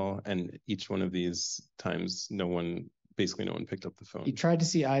as well. And each one of these times, no one picked up the phone. He tried to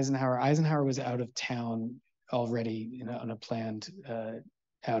see Eisenhower. Eisenhower was out of town already on a planned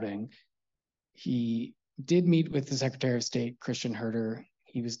outing. He did meet with the Secretary of State, Christian Herter.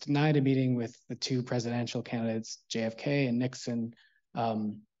 He was denied a meeting with the 2 presidential candidates, JFK and Nixon.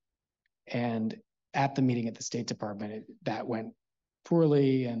 And at the meeting at the State Department, that went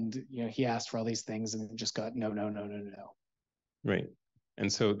poorly. And he asked for all these things and just got no. Right.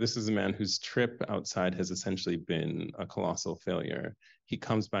 And so this is a man whose trip outside has essentially been a colossal failure. He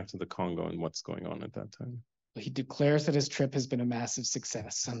comes back to the Congo, and what's going on at that time? He declares that his trip has been a massive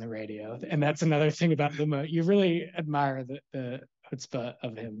success on the radio. And that's another thing about Lumumba. You really admire the chutzpah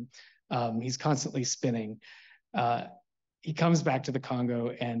of him. He's constantly spinning. he comes back to the Congo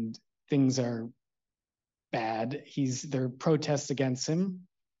and things are bad. There are protests against him.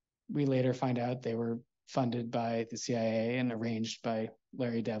 We later find out they were funded by the CIA and arranged by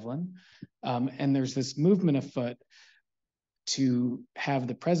Larry Devlin. And there's this movement afoot to have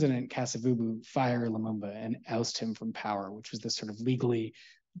the president, Kasavubu, fire Lumumba and oust him from power, which was this sort of legally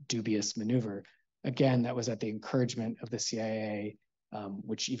dubious maneuver. Again, that was at the encouragement of the CIA,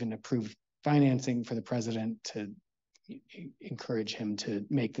 which even approved financing for the president to encourage him to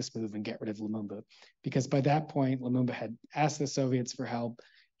make this move and get rid of Lumumba. Because by that point, Lumumba had asked the Soviets for help.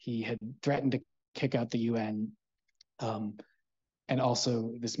 He had threatened to kick out the UN. And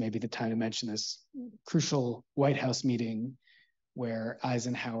also, this may be the time to mention this crucial White House meeting where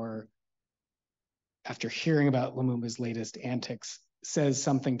Eisenhower, after hearing about Lumumba's latest antics, says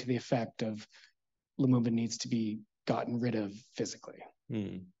something to the effect of Lumumba needs to be gotten rid of physically.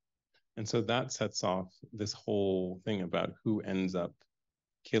 And so that sets off this whole thing about who ends up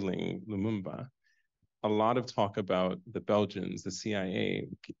killing Lumumba. A lot of talk about the Belgians, the CIA.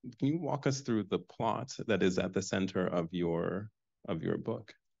 Can you walk us through the plot that is at the center of your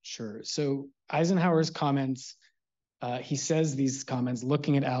book? Sure. So Eisenhower's comments, he says these comments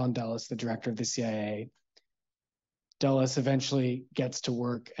looking at Allen Dulles, the director of the CIA. Dulles eventually gets to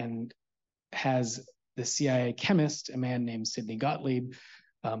work and has the CIA chemist, a man named Sidney Gottlieb,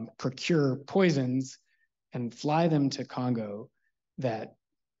 procure poisons and fly them to Congo that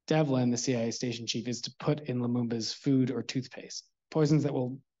Devlin, the CIA station chief, is to put in Lumumba's food or toothpaste. Poisons that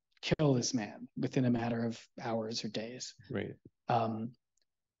will kill this man within a matter of hours or days. Right.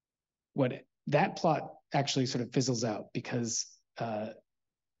 What that plot actually sort of fizzles out because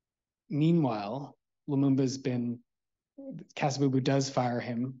meanwhile, Kasavubu does fire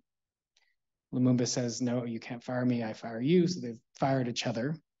him. Lumumba says, no, you can't fire me, I fire you. So they've fired each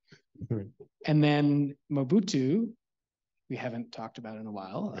other. Right. And then Mobutu, we haven't talked about in a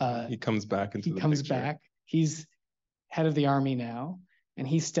while. He comes back into the picture. He comes back. He's head of the army now. And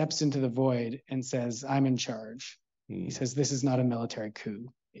he steps into the void and says, I'm in charge. He says, this is not a military coup.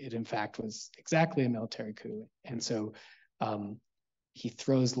 It, in fact, was exactly a military coup. And so he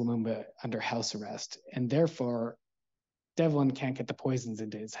throws Lumumba under house arrest. And therefore, Devlin can't get the poisons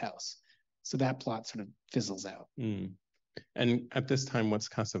into his house. So that plot sort of fizzles out. And at this time, what's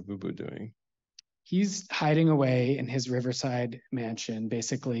Kasavubu doing? He's hiding away in his riverside mansion,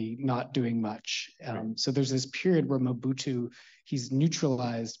 basically not doing much. So there's this period where Mobutu, he's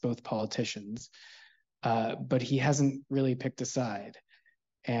neutralized both politicians, but he hasn't really picked a side.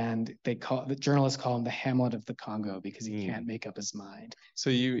 And the journalists call him the Hamlet of the Congo because he can't make up his mind.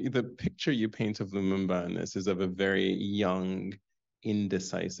 So the picture you paint of Lumumba in this is of a very young,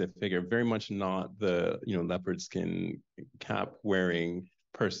 indecisive figure, very much not the leopard skin cap wearing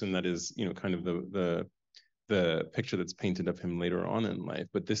person that is kind of the picture that's painted of him later on in life.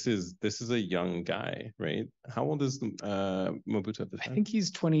 But this is a young guy, right? How old is Mobutu at the time? I think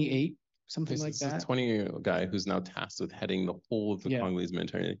he's 28, something like that. This 20-year-old guy who's now tasked with heading the whole of the Congolese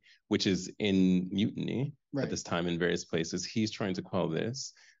military, which is in mutiny at this time in various places. He's trying to quell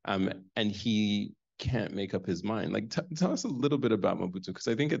this, and he can't make up his mind. Like, tell us a little bit about Mobutu, because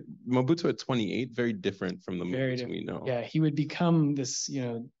I think Mobutu at 28, very different from the Mobutu we know. Yeah, he would become this,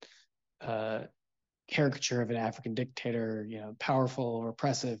 caricature of an African dictator, powerful,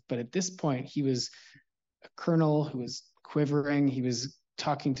 repressive. But at this point, he was a colonel who was quivering. He was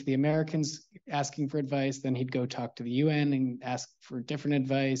talking to the Americans, asking for advice. Then he'd go talk to the UN and ask for different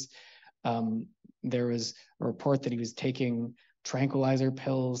advice. There was a report that he was taking tranquilizer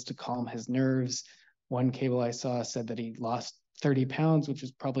pills to calm his nerves. One cable I saw said that he lost 30 pounds, which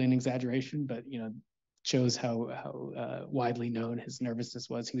is probably an exaggeration, but shows how widely known his nervousness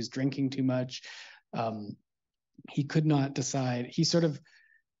was. He was drinking too much. He could not decide. He sort of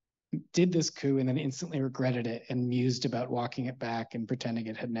did this coup and then instantly regretted it and mused about walking it back and pretending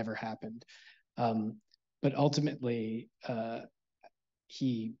it had never happened. But ultimately,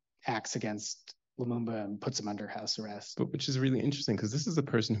 he acts against Lumumba and puts him under house arrest. But which is really interesting because this is a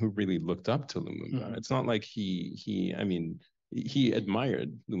person who really looked up to Lumumba. It's not like he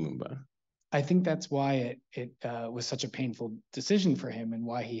admired Lumumba. I think that's why it was such a painful decision for him and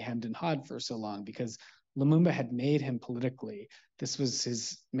why he hemmed and hawed for so long, because Lumumba had made him politically. This was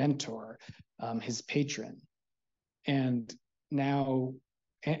his mentor, his patron. And now,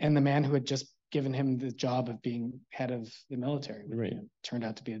 and the man who had just given him the job of being head of the military, which turned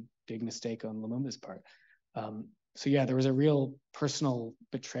out to be a big mistake on Lumumba's part. So yeah, there was a real personal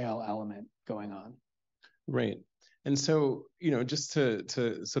betrayal element going on. Right. And so, just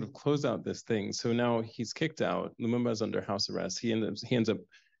to sort of close out this thing, so now he's kicked out, Lumumba's under house arrest, he ends up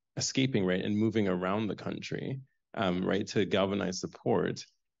escaping, right, and moving around the country. right, to galvanize support.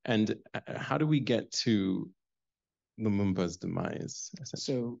 And how do we get to Lumumba's demise?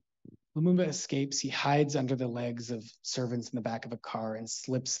 So Lumumba escapes. He hides under the legs of servants in the back of a car and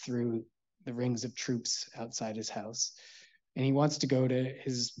slips through the rings of troops outside his house. And he wants to go to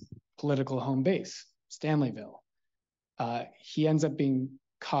his political home base, Stanleyville. He ends up being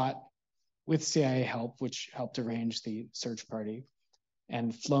caught with CIA help, which helped arrange the search party,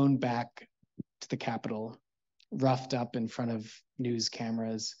 and flown back to the capital, roughed up in front of news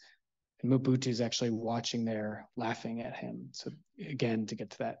cameras. And Mobutu's actually watching there, laughing at him. So again, to get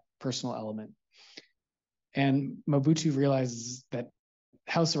to that personal element. And Mobutu realizes that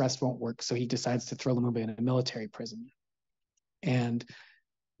house arrest won't work, so he decides to throw Lumumba in a military prison. And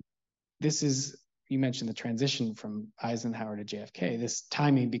this is, you mentioned the transition from Eisenhower to JFK. This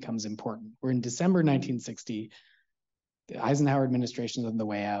timing becomes important. We're in December 1960. The Eisenhower administration is on the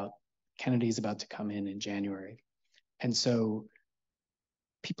way out. Kennedy's about to come in January. And so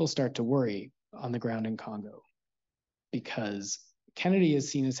people start to worry on the ground in Congo because Kennedy is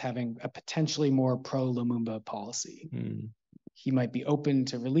seen as having a potentially more pro-Lumumba policy. He might be open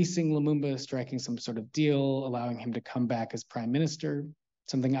to releasing Lumumba, striking some sort of deal, allowing him to come back as prime minister,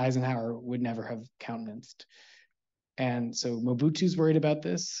 something Eisenhower would never have countenanced. And so Mobutu's worried about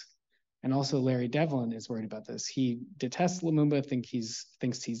this. And also Larry Devlin is worried about this. He detests Lumumba,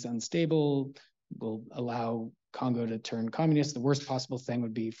 thinks he's unstable, will allow Congo to turn communist. The worst possible thing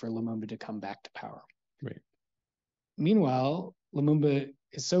would be for Lumumba to come back to power. Right. Meanwhile, Lumumba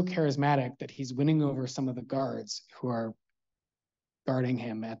is so charismatic that he's winning over some of the guards who are guarding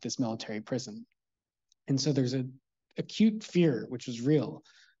him at this military prison. And so there's an acute fear, which was real,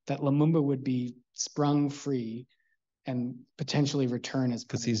 that Lumumba would be sprung free and potentially return as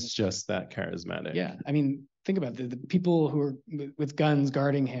because he's just that charismatic. Yeah, I mean, think about it. The people who are with guns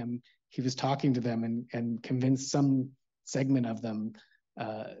guarding him, he was talking to them and convinced some segment of them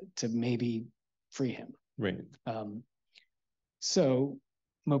to maybe free him. Right. So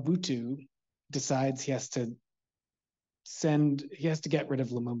Mobutu decides he has to get rid of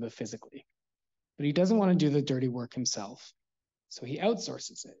Lumumba physically, but he doesn't want to do the dirty work himself. So he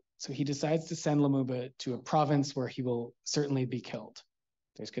outsources it. So he decides to send Lumumba to a province where he will certainly be killed.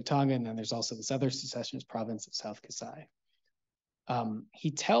 There's Katanga, and then there's also this other secessionist province of South Kasai.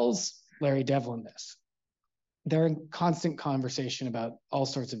 He tells Larry Devlin this. They're in constant conversation about all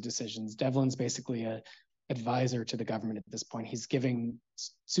sorts of decisions. Devlin's basically an advisor to the government at this point. He's giving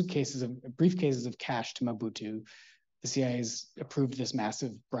briefcases of cash to Mobutu. The CIA's approved this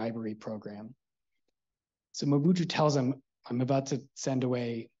massive bribery program. So Mobutu tells him, I'm about to send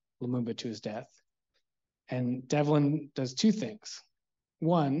away Lumumba to his death. And Devlin does two things.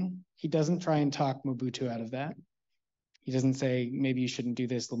 One, he doesn't try and talk Mobutu out of that. He doesn't say, maybe you shouldn't do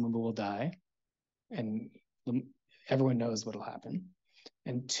this, Lumumba will die. And everyone knows what'll happen.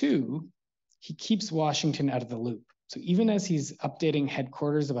 And two, he keeps Washington out of the loop. So even as he's updating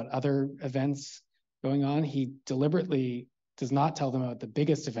headquarters about other events going on, he deliberately does not tell them about the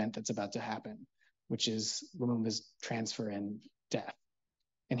biggest event that's about to happen, which is Lumumba's transfer and death.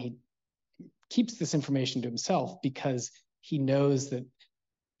 And he keeps this information to himself because he knows that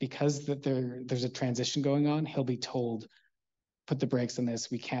there's a transition going on, he'll be told, put the brakes on this.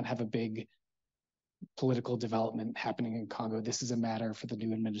 We can't have a big political development happening in Congo. This is a matter for the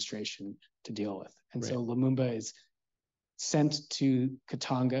new administration to deal with. And so Lumumba is sent to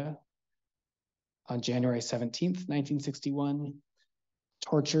Katanga on January 17th, 1961,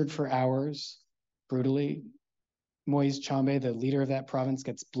 tortured for hours, brutally. Moise Tshombe, the leader of that province,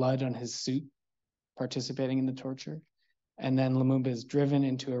 gets blood on his suit participating in the torture. And then Lumumba is driven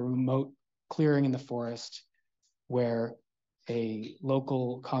into a remote clearing in the forest where a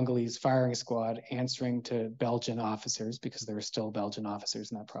local Congolese firing squad answering to Belgian officers, because there were still Belgian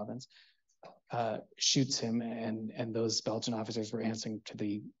officers in that province, shoots him, and those Belgian officers were answering to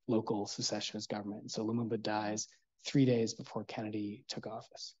the local secessionist government. So Lumumba dies 3 days before Kennedy took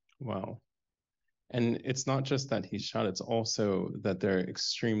office. Wow. And it's not just that he's shot, it's also that they're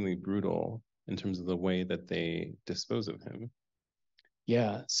extremely brutal in terms of the way that they dispose of him.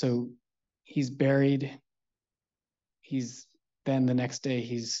 Yeah, so he's buried. Then the next day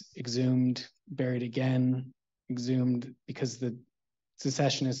he's exhumed, buried again, exhumed, because the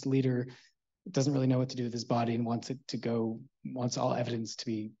secessionist leader doesn't really know what to do with his body and wants all evidence to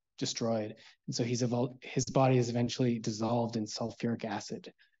be destroyed. And so his body is eventually dissolved in sulfuric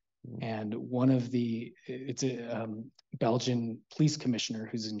acid. And it's a Belgian police commissioner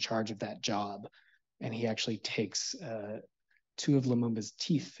who's in charge of that job. And he actually takes 2 of Lumumba's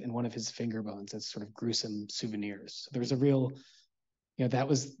teeth and one of his finger bones as sort of gruesome souvenirs. So there's a real, that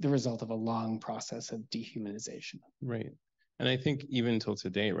was the result of a long process of dehumanization. Right. And I think even till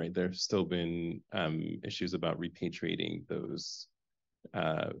today, right, there's still been issues about repatriating those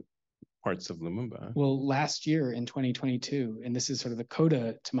parts of Lumumba. Well, last year in 2022, and this is sort of the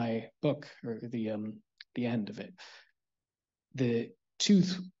coda to my book, or the end of it, the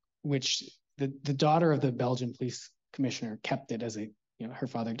tooth, which the daughter of the Belgian police commissioner kept it as her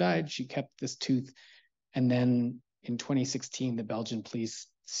father died, she kept this tooth, and then in 2016, the Belgian police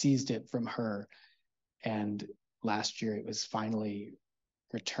seized it from her, and last year it was finally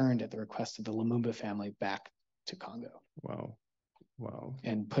returned at the request of the Lumumba family back to Congo. Wow. Wow.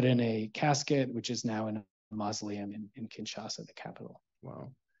 And put in a casket, which is now in a mausoleum in Kinshasa, the capital.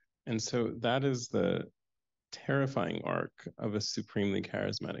 Wow. And so that is the terrifying arc of a supremely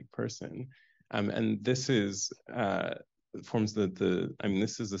charismatic person. And this is forms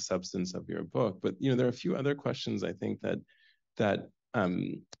this is the substance of your book. But there are a few other questions I think that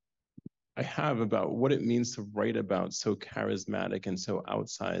I have about what it means to write about so charismatic and so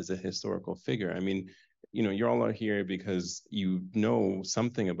outsized a historical figure. I mean, you all are here because you know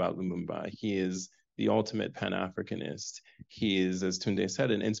something about Lumumba. He is the ultimate pan-Africanist. He is, as Tunde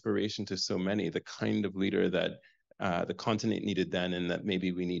said, an inspiration to so many, the kind of leader that the continent needed then and that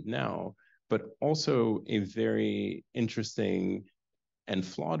maybe we need now, but also a very interesting and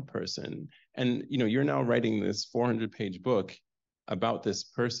flawed person. And you're now writing this 400-page book about this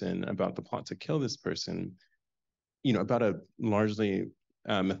person, about the plot to kill this person, about a largely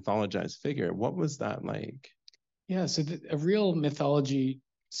mythologized figure. What was that like? Yeah, so a real mythology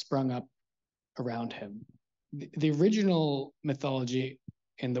sprung up around him. The original mythology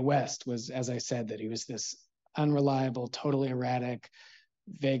in the West was, as I said, that he was this unreliable, totally erratic,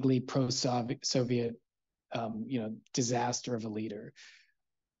 vaguely pro-Soviet, disaster of a leader.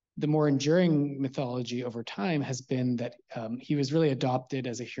 The more enduring mythology over time has been that he was really adopted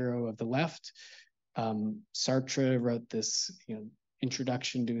as a hero of the left. Sartre wrote this,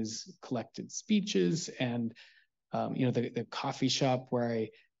 introduction to his collected speeches, and the coffee shop where I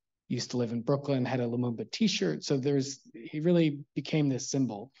used to live in Brooklyn had a Lumumba t-shirt. So he really became this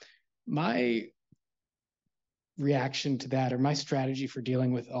symbol. My reaction to that, or my strategy for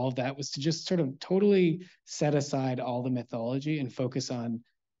dealing with all of that, was to just sort of totally set aside all the mythology and focus on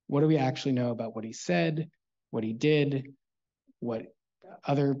what do we actually know about what he said, what he did, what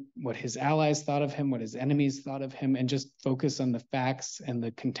his allies thought of him, what his enemies thought of him, and just focus on the facts and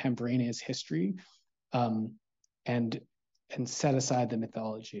the contemporaneous history, and set aside the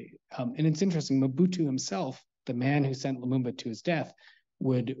mythology. And it's interesting, Mobutu himself, the man who sent Lumumba to his death,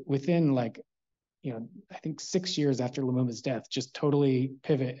 would within I think 6 years after Lumumba's death, just totally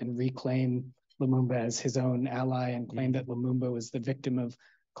pivot and reclaim Lumumba as his own ally and claim that Lumumba was the victim of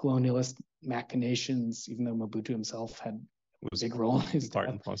colonialist machinations, even though Mobutu himself had a big role in his part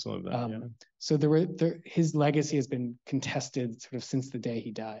death. and parcel of that. So his legacy has been contested sort of since the day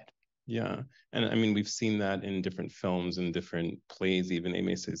he died. Yeah, and I mean, we've seen that in different films and different plays, even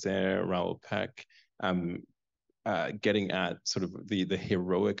Aimé Césaire, Raoul Peck, getting at sort of the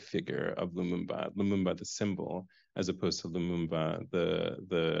heroic figure of Lumumba the symbol, as opposed to Lumumba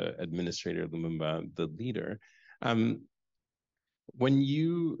the administrator, Lumumba the leader.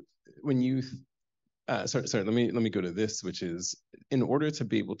 Sorry, let me go to this, which is, in order to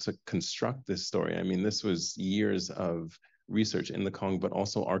be able to construct this story, I mean, this was years of research in the Congo, but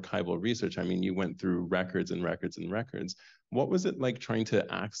also archival research. I mean, you went through records and records and records. What was it like trying to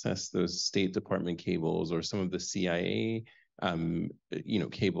access those State Department cables or some of the CIA,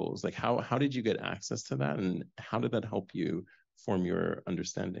 cables? Like, how did you get access to that, and how did that help you form your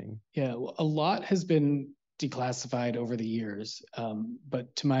understanding? Yeah, well, a lot has been declassified over the years,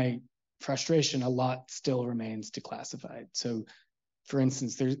 but to my frustration, a lot still remains declassified. So, for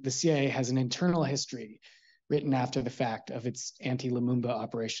instance, the CIA has an internal history written after the fact of its anti-Lumumba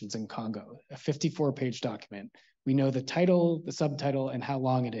operations in Congo, a 54-page document. We know the title, the subtitle, and how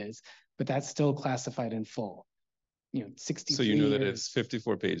long it is, but that's still classified in full. 63 So you know years. that it's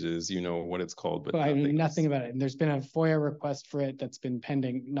 54 pages, you know what it's called, but I know nothing about it. And there's been a FOIA request for it that's been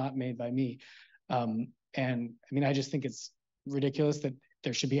pending, not made by me. And I mean, I just think it's ridiculous that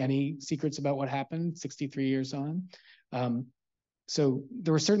there should be any secrets about what happened 63 years on. So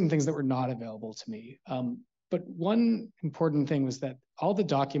there were certain things that were not available to me. But one important thing was that all the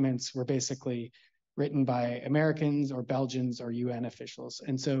documents were basically written by Americans or Belgians or UN officials.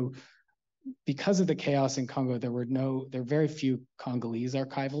 And so because of the chaos in Congo, there are very few Congolese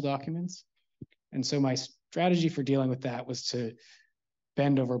archival documents. And so my strategy for dealing with that was to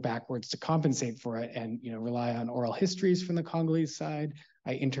bend over backwards to compensate for it and rely on oral histories from the Congolese side.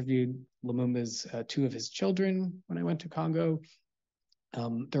 I interviewed Lumumba's two of his children when I went to Congo.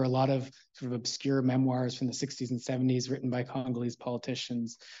 There are a lot of sort of obscure memoirs from the 60s and 70s written by Congolese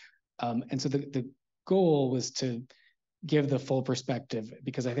politicians. And so the goal was to give the full perspective,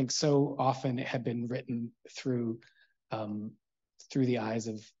 because I think so often it had been written through the eyes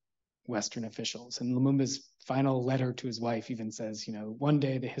of Western officials. And Lumumba's final letter to his wife even says, you know, one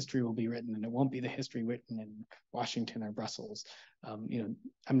day the history will be written, and it won't be the history written in Washington or Brussels. You know,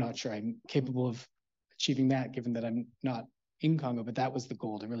 I'm not sure I'm capable of achieving that, given that I'm not in Congo, but that was the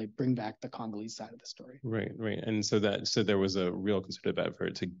goal, to really bring back the Congolese side of the story. Right, right. And so there was a real concerted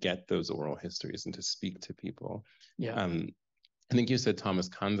effort to get those oral histories and to speak to people. Yeah. I think you said Thomas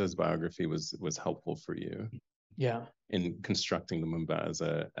Kanza's biography was helpful for you. Yeah. In constructing Lumumba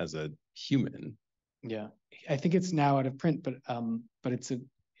as a human. Yeah. I think it's now out of print, but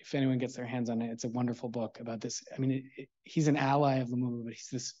if anyone gets their hands on it, it's a wonderful book about this. I mean, he's an ally of Lumumba, but he's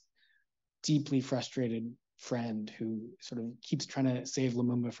this deeply frustrated friend who sort of keeps trying to save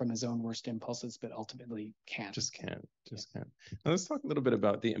Lumumba from his own worst impulses, but ultimately can't. Just can't. Now let's talk a little bit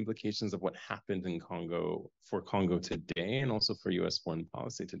about the implications of what happened in Congo for Congo today, and also for U.S. foreign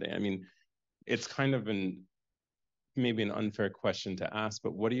policy today. I mean, it's kind of maybe an unfair question to ask,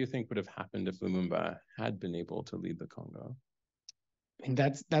 but what do you think would have happened if Lumumba had been able to lead the Congo? I mean,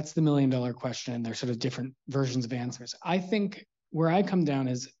 that's the million-dollar question, and there's sort of different versions of answers. I think where I come down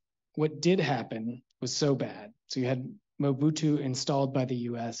is what did happen was so bad. So you had Mobutu installed by the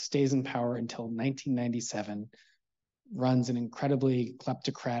US, stays in power until 1997, runs an incredibly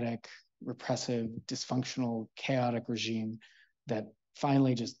kleptocratic, repressive, dysfunctional, chaotic regime that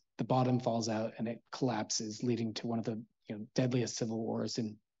finally just the bottom falls out and it collapses, leading to one of the deadliest civil wars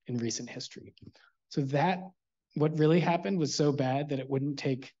in recent history. So that what really happened was so bad that it wouldn't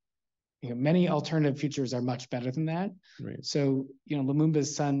take, many alternative futures are much better than that. Right. So,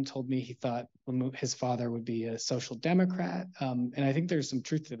 Lumumba's son told me he thought his father would be a social democrat. And I think there's some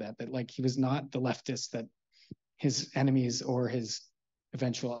truth to that like he was not the leftist that his enemies or his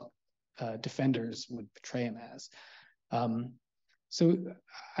eventual defenders would portray him as. So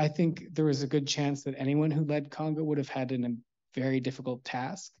I think there was a good chance that anyone who led Congo would have had a very difficult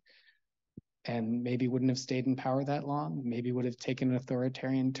task, and maybe wouldn't have stayed in power that long, maybe would have taken an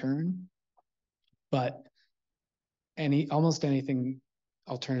authoritarian turn. But almost anything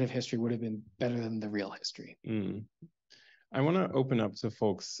alternative history would have been better than the real history. I want to open up to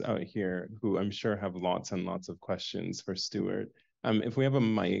folks out here who I'm sure have lots and lots of questions for Stuart. If we have a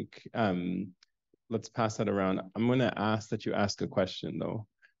mic, let's pass that around. I'm going to ask that you ask a question, though,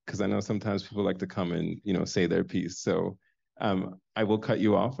 because I know sometimes people like to come and say their piece. So I will cut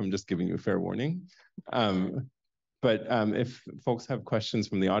you off. I'm just giving you a fair warning. But if folks have questions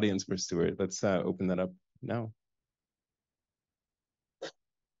from the audience for Stuart, let's open that up now.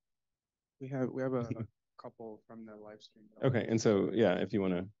 We have a couple from the live stream. Okay, and so yeah, if you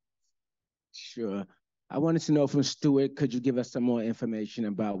want to. Sure. I wanted to know from Stuart, could you give us some more information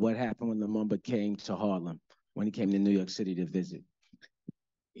about what happened when Lumumba came to Harlem, when he came to New York City to visit?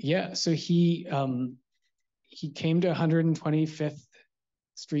 Yeah, so he came to 125th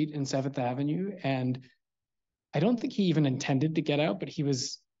Street and 7th Avenue, and I don't think he even intended to get out, but he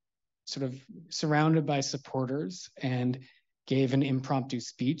was sort of surrounded by supporters and gave an impromptu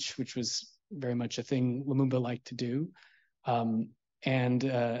speech, which was very much a thing Lumumba liked to do.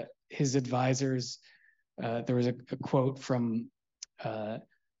 And his advisors, there was a quote from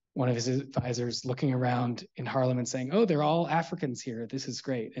one of his advisors looking around in Harlem and saying, "Oh, they're all Africans here. This is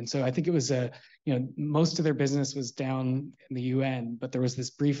great." And so I think it was most of their business was down in the UN, but there was this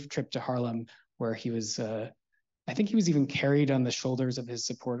brief trip to Harlem where he was, I think he was even carried on the shoulders of his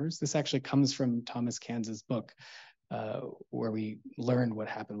supporters. This actually comes from Thomas Kanza's book, where we learned what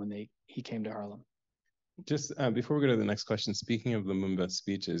happened when he came to Harlem. Just before we go to the next question, speaking of Lumumba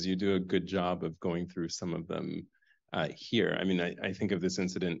speeches, you do a good job of going through some of them here. I mean, I think of this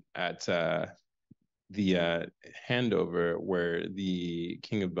incident at the handover where the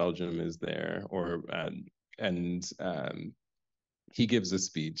King of Belgium is there, and he gives a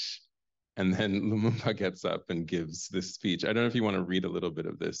speech, and then Lumumba gets up and gives this speech. I don't know if you want to read a little bit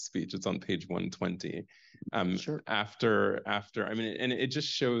of this speech. It's on page 120. Sure. After, I mean, and it just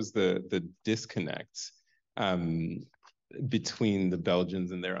shows the disconnect between the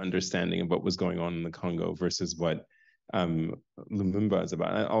Belgians and their understanding of what was going on in the Congo versus what Lumumba is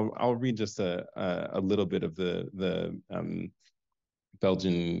about. I'll read just a little bit of the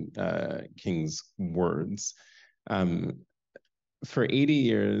Belgian king's words. For 80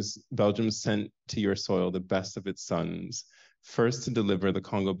 years, Belgium sent to your soil the best of its sons, first to deliver the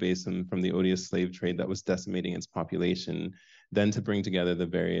Congo Basin from the odious slave trade that was decimating its population, then to bring together the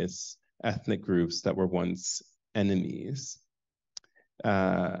various ethnic groups that were once enemies.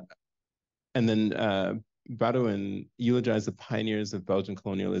 And then Baudouin eulogized the pioneers of Belgian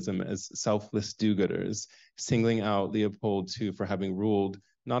colonialism as selfless do-gooders, singling out Leopold II for having ruled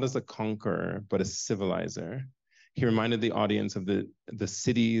not as a conqueror, but a civilizer. He reminded the audience of the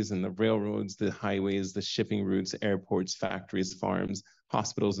cities and the railroads, the highways, the shipping routes, airports, factories, farms,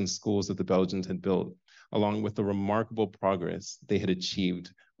 hospitals, and schools that the Belgians had built, along with the remarkable progress they had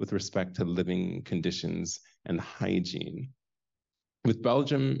achieved with respect to living conditions and hygiene. With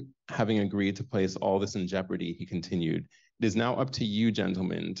Belgium having agreed to place all this in jeopardy, he continued, "It is now up to you,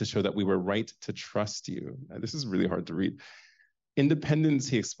 gentlemen, to show that we were right to trust you." This is really hard to read. Independence,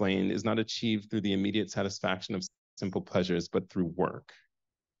 he explained, is not achieved through the immediate satisfaction of simple pleasures, but through work.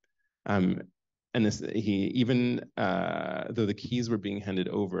 And even though the keys were being handed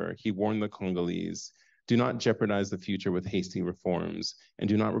over, he warned the Congolese, "Do not jeopardize the future with hasty reforms, and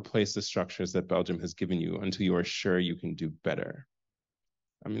do not replace the structures that Belgium has given you until you are sure you can do better."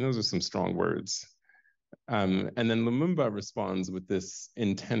 I mean, those are some strong words. And then Lumumba responds with this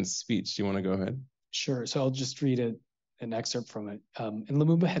intense speech. Do you want to go ahead? Sure. So I'll just read an excerpt from it. And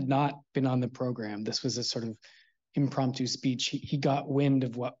Lumumba had not been on the program. This was a sort of impromptu speech. He got wind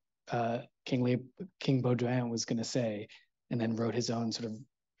of what King Baudouin was going to say, and then wrote his own sort of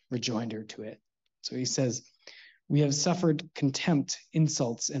rejoinder to it. So he says, "We have suffered contempt,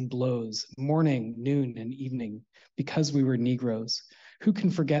 insults, and blows, morning, noon, and evening, because we were Negroes. Who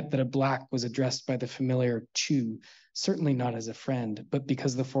can forget that a Black was addressed by the familiar tu, certainly not as a friend, but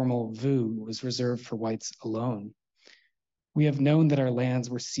because the formal vous was reserved for whites alone? We have known that our lands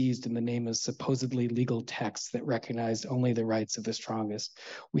were seized in the name of supposedly legal texts that recognized only the rights of the strongest.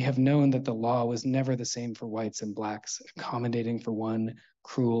 We have known that the law was never the same for whites and Blacks, accommodating for one,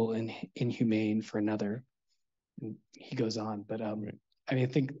 cruel and inhumane for another." And he goes on, but I mean, I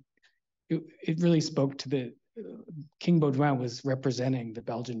think it really spoke to the King Baudouin was representing the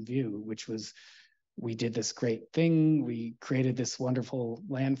Belgian view, which was, we did this great thing, we created this wonderful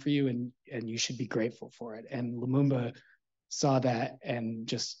land for you, and you should be grateful for it. And Lumumba saw that and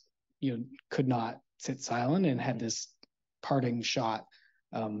just could not sit silent and had this parting shot,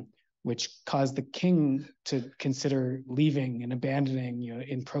 which caused the king to consider leaving and abandoning,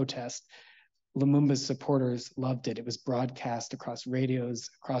 in protest. Lumumba's supporters loved it. It was broadcast across radios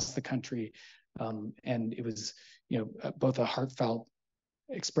across the country. And it was, both a heartfelt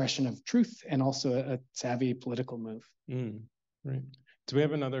expression of truth and also a savvy political move. Right. Do we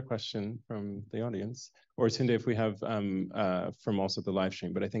have another question from the audience? Or Tunde, if we have from also the live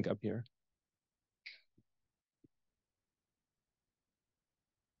stream, but I think up here.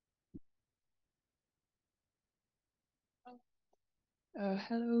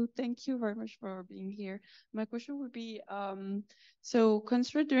 Hello, thank you very much for being here. My question would be, so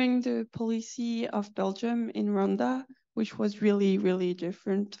considering the policy of Belgium in Rwanda, which was really, really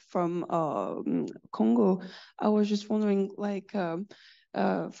different from Congo, I was just wondering,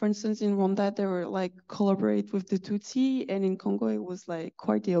 for instance, in Rwanda, they were collaborate with the Tutsi, and in Congo, it was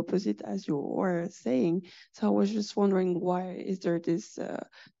quite the opposite, as you were saying. So I was just wondering, why is there this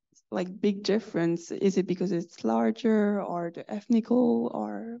big difference? Is it because it's larger, or the ethnical,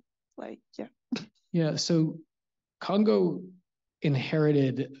 or yeah? Yeah, so Congo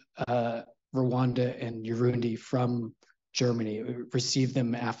inherited Rwanda and Burundi from Germany. It received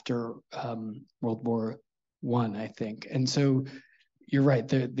them after World War I, I think. And so you're right,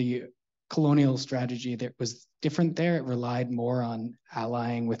 the colonial strategy that was different there. It relied more on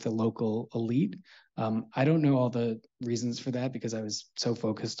allying with the local elite. I don't know all the reasons for that because I was so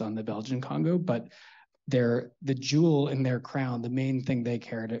focused on the Belgian Congo, but the jewel in their crown, the main thing they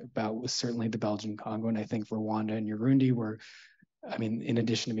cared about was certainly the Belgian Congo. And I think Rwanda and Burundi were, I mean, in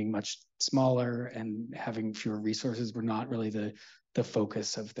addition to being much smaller and having fewer resources, were not really the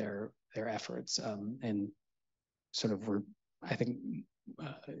focus of their efforts. And sort of were, I think,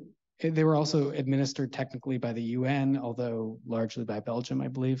 they were also administered technically by the UN, although largely by Belgium, I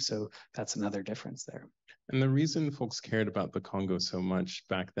believe. So that's another difference there. And the reason folks cared about the Congo so much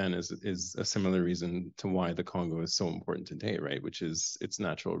back then is a similar reason to why the Congo is so important today, right? Which is its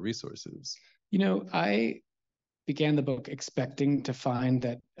natural resources. I began the book expecting to find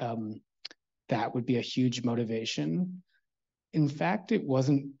that that would be a huge motivation. In fact, it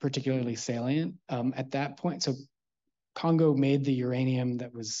wasn't particularly salient at that point. So Congo made the uranium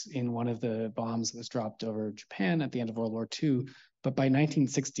that was in one of the bombs that was dropped over Japan at the end of World War II. But by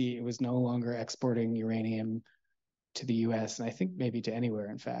 1960, it was no longer exporting uranium to the US, and I think maybe to anywhere,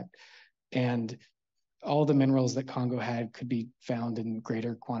 in fact. And all the minerals that Congo had could be found in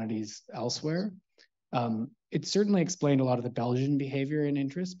greater quantities elsewhere. It certainly explained a lot of the Belgian behavior and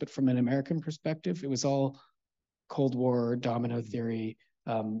interest, but from an American perspective, it was all Cold War domino theory,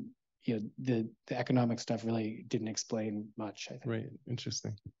 you know, the economic stuff really didn't explain much, I think. Right,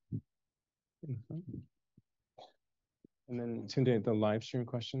 interesting. And then Tunde, the live stream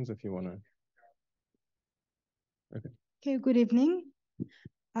questions, if you want to. Okay. Okay, good evening.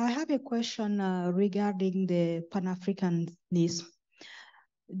 I have a question regarding the Pan-Africanism.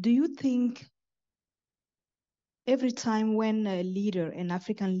 Do you think every time when a leader, an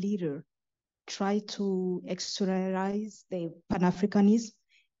African leader, try to exteriorize the Pan-Africanism,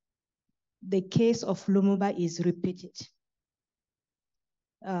 the case of Lumumba is repeated,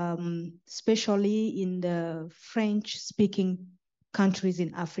 especially in the French-speaking countries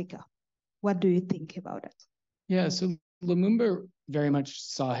in Africa? What do you think about it? Yeah, so Lumumba very much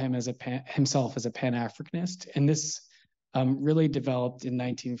saw him as himself as a Pan-Africanist, and this really developed in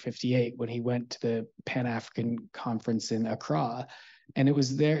 1958 when he went to the Pan-African Conference in Accra. And it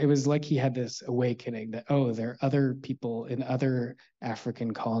was like he had this awakening that, oh, there are other people in other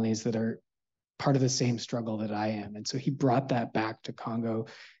African colonies that are part of the same struggle that I am. And so he brought that back to Congo,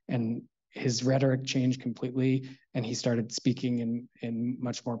 and his rhetoric changed completely. And he started speaking in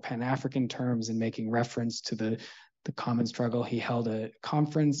much more Pan-African terms and making reference to the common struggle. He held a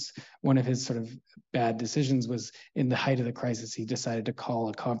conference. One of his sort of bad decisions was in the height of the crisis, he decided to call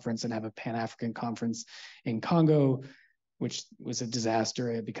a conference and have a Pan-African conference in Congo, which was a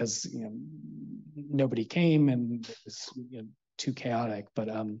disaster because, you know, nobody came and it was, you know, too chaotic. But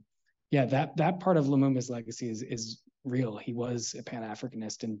yeah, that part of Lumumba's legacy is real. He was a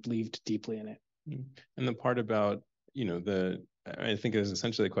Pan-Africanist and believed deeply in it. And the part about, you know, I think it was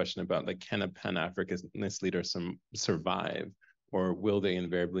essentially a question about, like, can a Pan-Africanist leader survive, or will they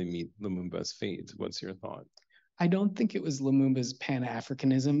invariably meet Lumumba's fate? What's your thought? I don't think it was Lumumba's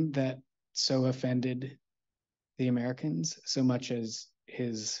Pan-Africanism that so offended the Americans so much as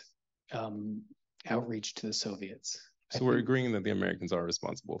his outreach to the Soviets. So we're agreeing that the Americans are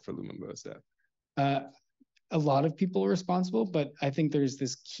responsible for Lumumba's death. A lot of people are responsible, but I think there's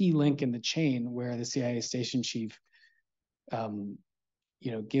this key link in the chain where the CIA station chief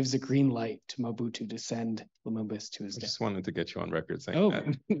you know, gives a green light to Mobutu to send Lumumba to his death. I just wanted to get you on record saying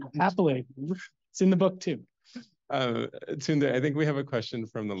that. Happily. It's in the book too. Tunde, I think we have a question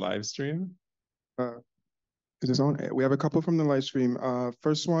from the live stream. It is on. We have a couple from the live stream.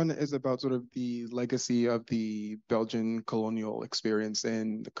 First one is about sort of the legacy of the Belgian colonial experience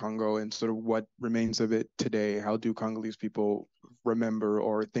in the Congo and sort of what remains of it today. How do Congolese people remember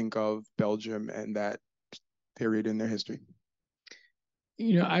or think of Belgium and that period in their history?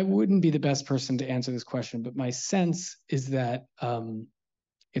 You know, I wouldn't be the best person to answer this question, but my sense is that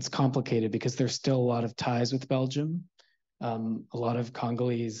it's complicated because there's still a lot of ties with Belgium. A lot of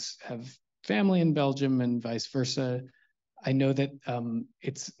Congolese have family in Belgium and vice versa. I know that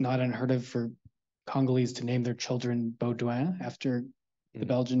it's not unheard of for Congolese to name their children Baudouin after the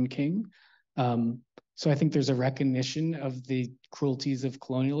Belgian king. So I think there's a recognition of the cruelties of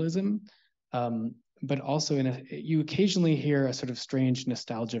colonialism. But also you occasionally hear a sort of strange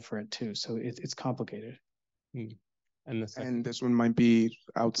nostalgia for it too. So it's complicated. And this one might be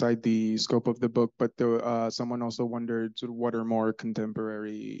outside the scope of the book, but someone also wondered sort of what are more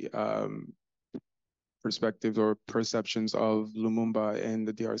contemporary perspectives or perceptions of Lumumba in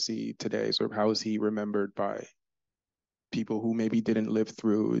the DRC today? Sort of how is he remembered by people who maybe didn't live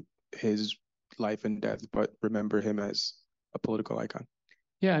through his life and death, but remember him as a political icon?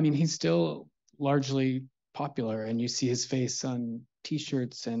 Yeah, I mean, he's still largely popular, and you see his face on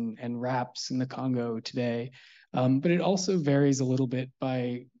T-shirts and wraps in the Congo today. But it also varies a little bit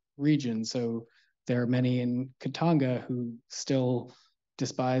by region. So there are many in Katanga who still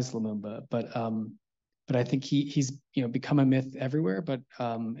despise Lumumba, but I think he's become a myth everywhere, but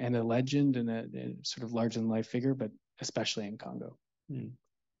and a legend and a sort of larger than life figure, but especially in Congo.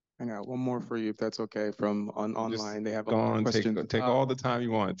 I got one more for you, if that's okay, from online. They have a lot of questions. Take all the time you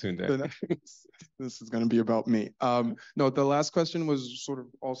want, Tunde. This is going to be about me. No, the last question was sort of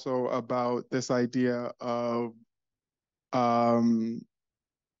also about this idea of,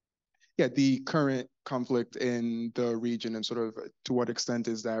 the current conflict in the region and sort of to what extent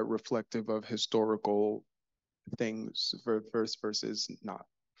is that reflective of historical things versus not?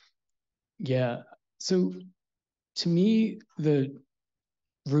 Yeah. So to me, the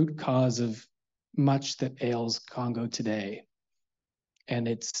root cause of much that ails Congo today, and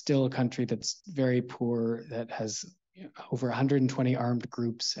it's still a country that's very poor, that has over 120 armed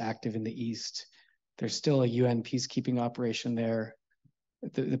groups active in the east. There's still a UN peacekeeping operation there.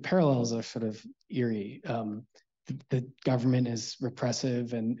 The parallels are sort of eerie. The government is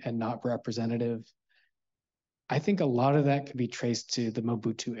repressive and not representative. I think a lot of that could be traced to the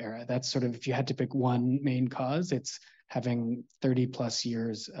Mobutu era. That's sort of, if you had to pick one main cause, it's having 30 plus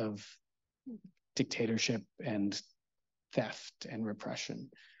years of dictatorship and theft and repression.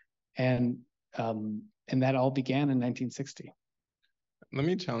 And that all began in 1960. Let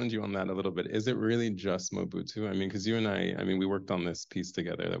me challenge you on that a little bit. Is it really just Mobutu? I mean, because you and I mean, we worked on this piece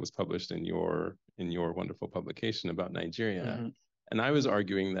together that was published in your wonderful publication about Nigeria. Mm-hmm. And I was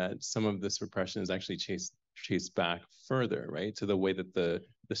arguing that some of this repression is actually chased back further, right, to the way that the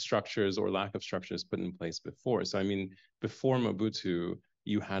structures or lack of structures put in place before. So, I mean, before Mobutu,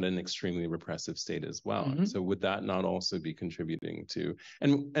 you had an extremely repressive state as well. Mm-hmm. So would that not also be contributing to,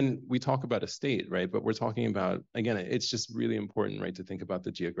 and we talk about a state, right? But we're talking about, again, it's just really important, right, to think about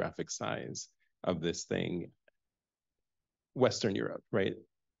the geographic size of this thing. Western Europe, right?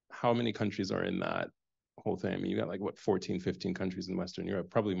 How many countries are in that whole thing? I mean, you got like, what, 14, 15 countries in Western Europe,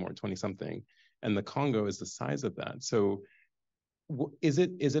 probably more, 20 something. And the Congo is the size of that. So is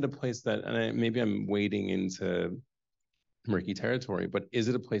it a place that, and maybe I'm wading into murky territory, but is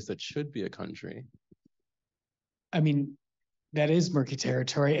it a place that should be a country? I mean, that is murky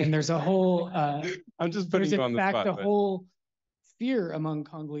territory, and there's a whole I'm just putting you on the spot. There's in fact a whole fear among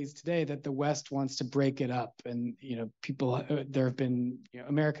Congolese today that the West wants to break it up. And people, there have been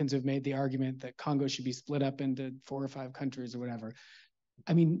Americans who've made the argument that Congo should be split up into 4 or 5 countries or whatever.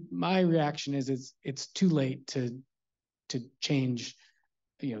 I mean, my reaction is it's too late to change,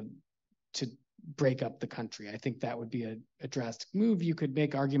 to break up the country. I think that would be a drastic move. You could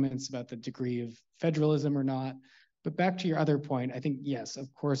make arguments about the degree of federalism or not. But back to your other point, I think, yes,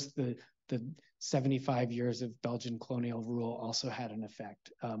 of course, the 75 years of Belgian colonial rule also had an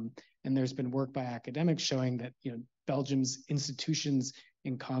effect. And there's been work by academics showing that Belgium's institutions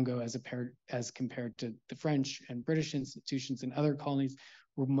in Congo as compared to the French and British institutions in other colonies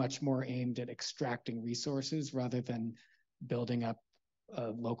were much more aimed at extracting resources rather than building up a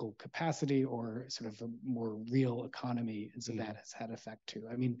local capacity or sort of a more real economy. And so that has had effect too.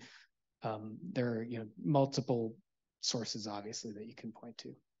 I mean, there are multiple sources obviously that you can point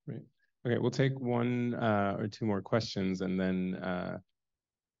to. Right. Okay, we'll take 1 or 2 more questions and then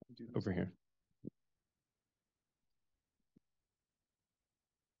over here.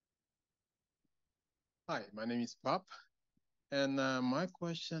 Hi, my name is Pop, and my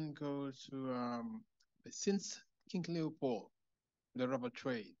question goes to since King Leopold, the rubber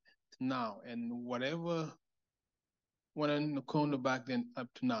trade to now, and whatever went on in the Congo back then up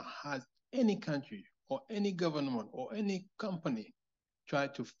to now, has any country or any government or any company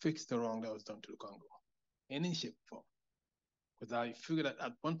tried to fix the wrong that was done to the Congo, any shape or form? Because I figured that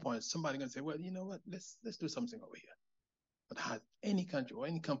at one point somebody gonna say, well, you know what, let's do something over here. But has any country or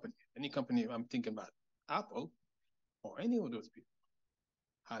any company I'm thinking about Apple or any of those people,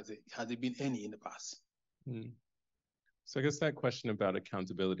 has it been any in the past? So I guess that question about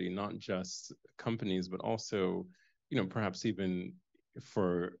accountability, not just companies, but also, perhaps even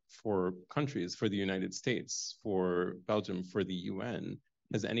for countries, for the United States, for Belgium, for the UN,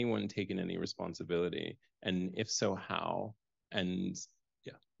 has anyone taken any responsibility? And if so, how? And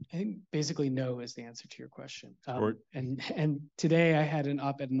yeah. I think basically no is the answer to your question. And today I had an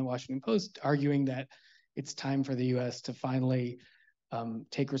op-ed in the Washington Post arguing that it's time for the US to finally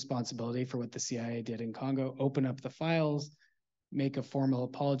take responsibility for what the CIA did in Congo, open up the files, make a formal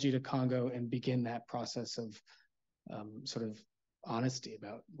apology to Congo, and begin that process of sort of honesty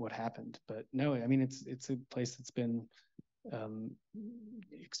about what happened. But no, I mean, it's a place that's been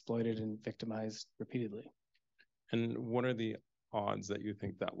exploited and victimized repeatedly. And what are the odds that you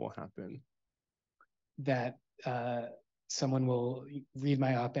think that will happen? That someone will read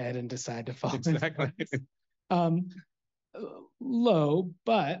my op-ed and decide to follow. Exactly. Low,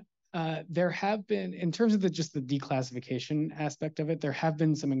 but there have been, in terms of just the declassification aspect of it, there have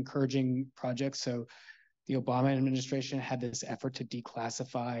been some encouraging projects. So the Obama administration had this effort to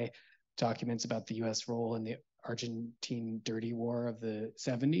declassify documents about the US role in the Argentine dirty war of the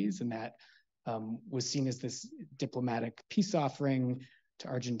 70s. And that was seen as this diplomatic peace offering to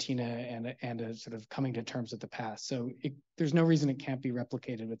Argentina and a sort of coming to terms with the past. So there's no reason it can't be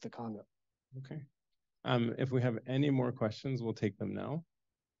replicated with the Congo. Okay. If we have any more questions, we'll take them now.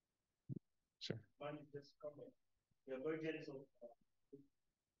 Sure. You're very jealous of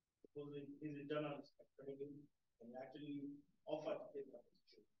he's a journalist and actually offered to take that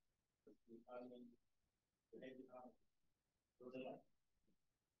position.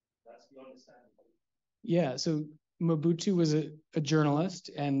 That's the understanding. Yeah, so Mobutu was a journalist,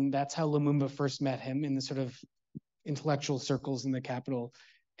 and that's how Lumumba first met him, in the sort of intellectual circles in the capital.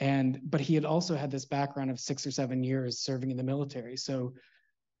 But he had also had this background of 6 or 7 years serving in the military. So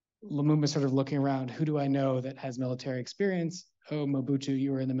Lumumba sort of looking around, who do I know that has military experience? Oh, Mobutu,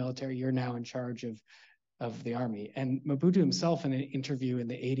 you were in the military, you're now in charge of the army. And Mobutu himself in an interview in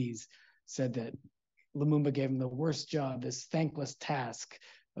the 80s said that Lumumba gave him the worst job, this thankless task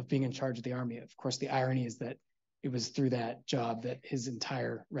of being in charge of the army. Of course, the irony is that it was through that job that his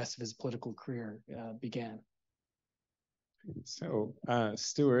entire rest of his political career began. So,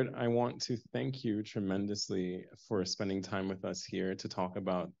 Stuart, I want to thank you tremendously for spending time with us here to talk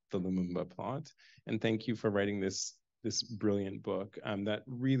about the Lumumba Plot. And thank you for writing this brilliant book that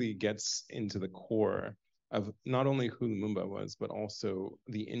really gets into the core of not only who Lumumba was, but also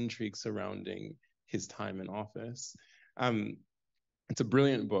the intrigue surrounding his time in office. It's a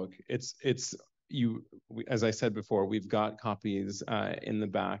brilliant book. As I said before, we've got copies in the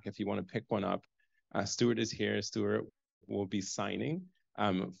back if you want to pick one up. Stuart is here. Stuart will be signing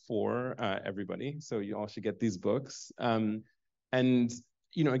for everybody, so you all should get these books. And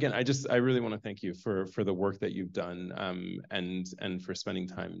again, I really want to thank you for the work that you've done and for spending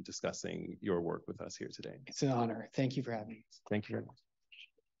time discussing your work with us here today. It's an honor. Thank you for having me. Thank you very much.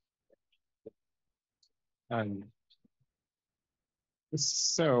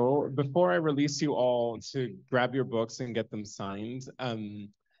 So before I release you all to grab your books and get them signed,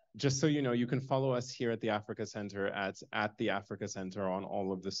 just so you know, you can follow us here at the Africa Center at the Africa Center on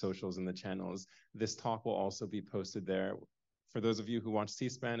all of the socials and the channels. This talk will also be posted there. For those of you who watch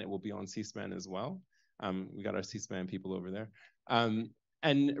C-SPAN, it will be on C-SPAN as well. We got our C-SPAN people over there.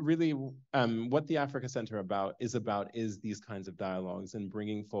 And really, what the Africa Center is these kinds of dialogues and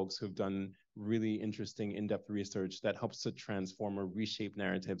bringing folks who've done really interesting in-depth research that helps to transform or reshape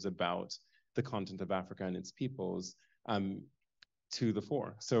narratives about the continent of Africa and its peoples to the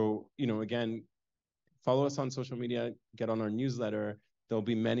fore. So, again, follow us on social media, get on our newsletter. There'll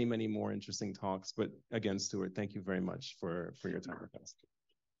be many, many more interesting talks. But again, Stuart, thank you very much for your time with us.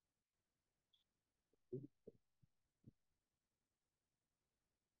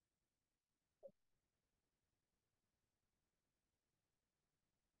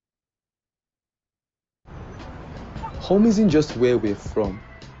 Home isn't just where we're from.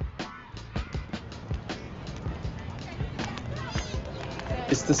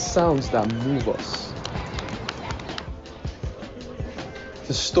 It's the sounds that move us,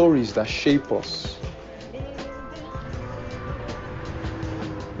 the stories that shape us,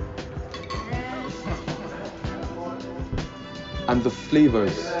 and the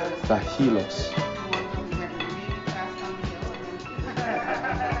flavors that heal us.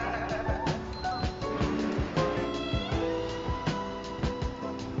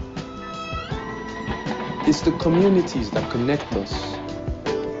 It's the communities that connect us,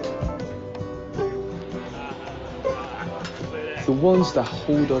 the ones that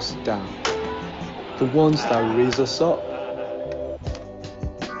hold us down, the ones that raise us up.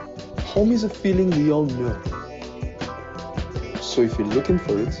 Home is a feeling we all know. So if you're looking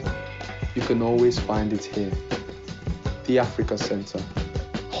for it, you can always find it here. The Africa Center.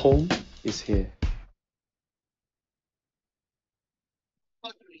 Home is here.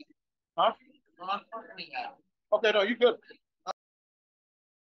 Huh? Okay, no, you good.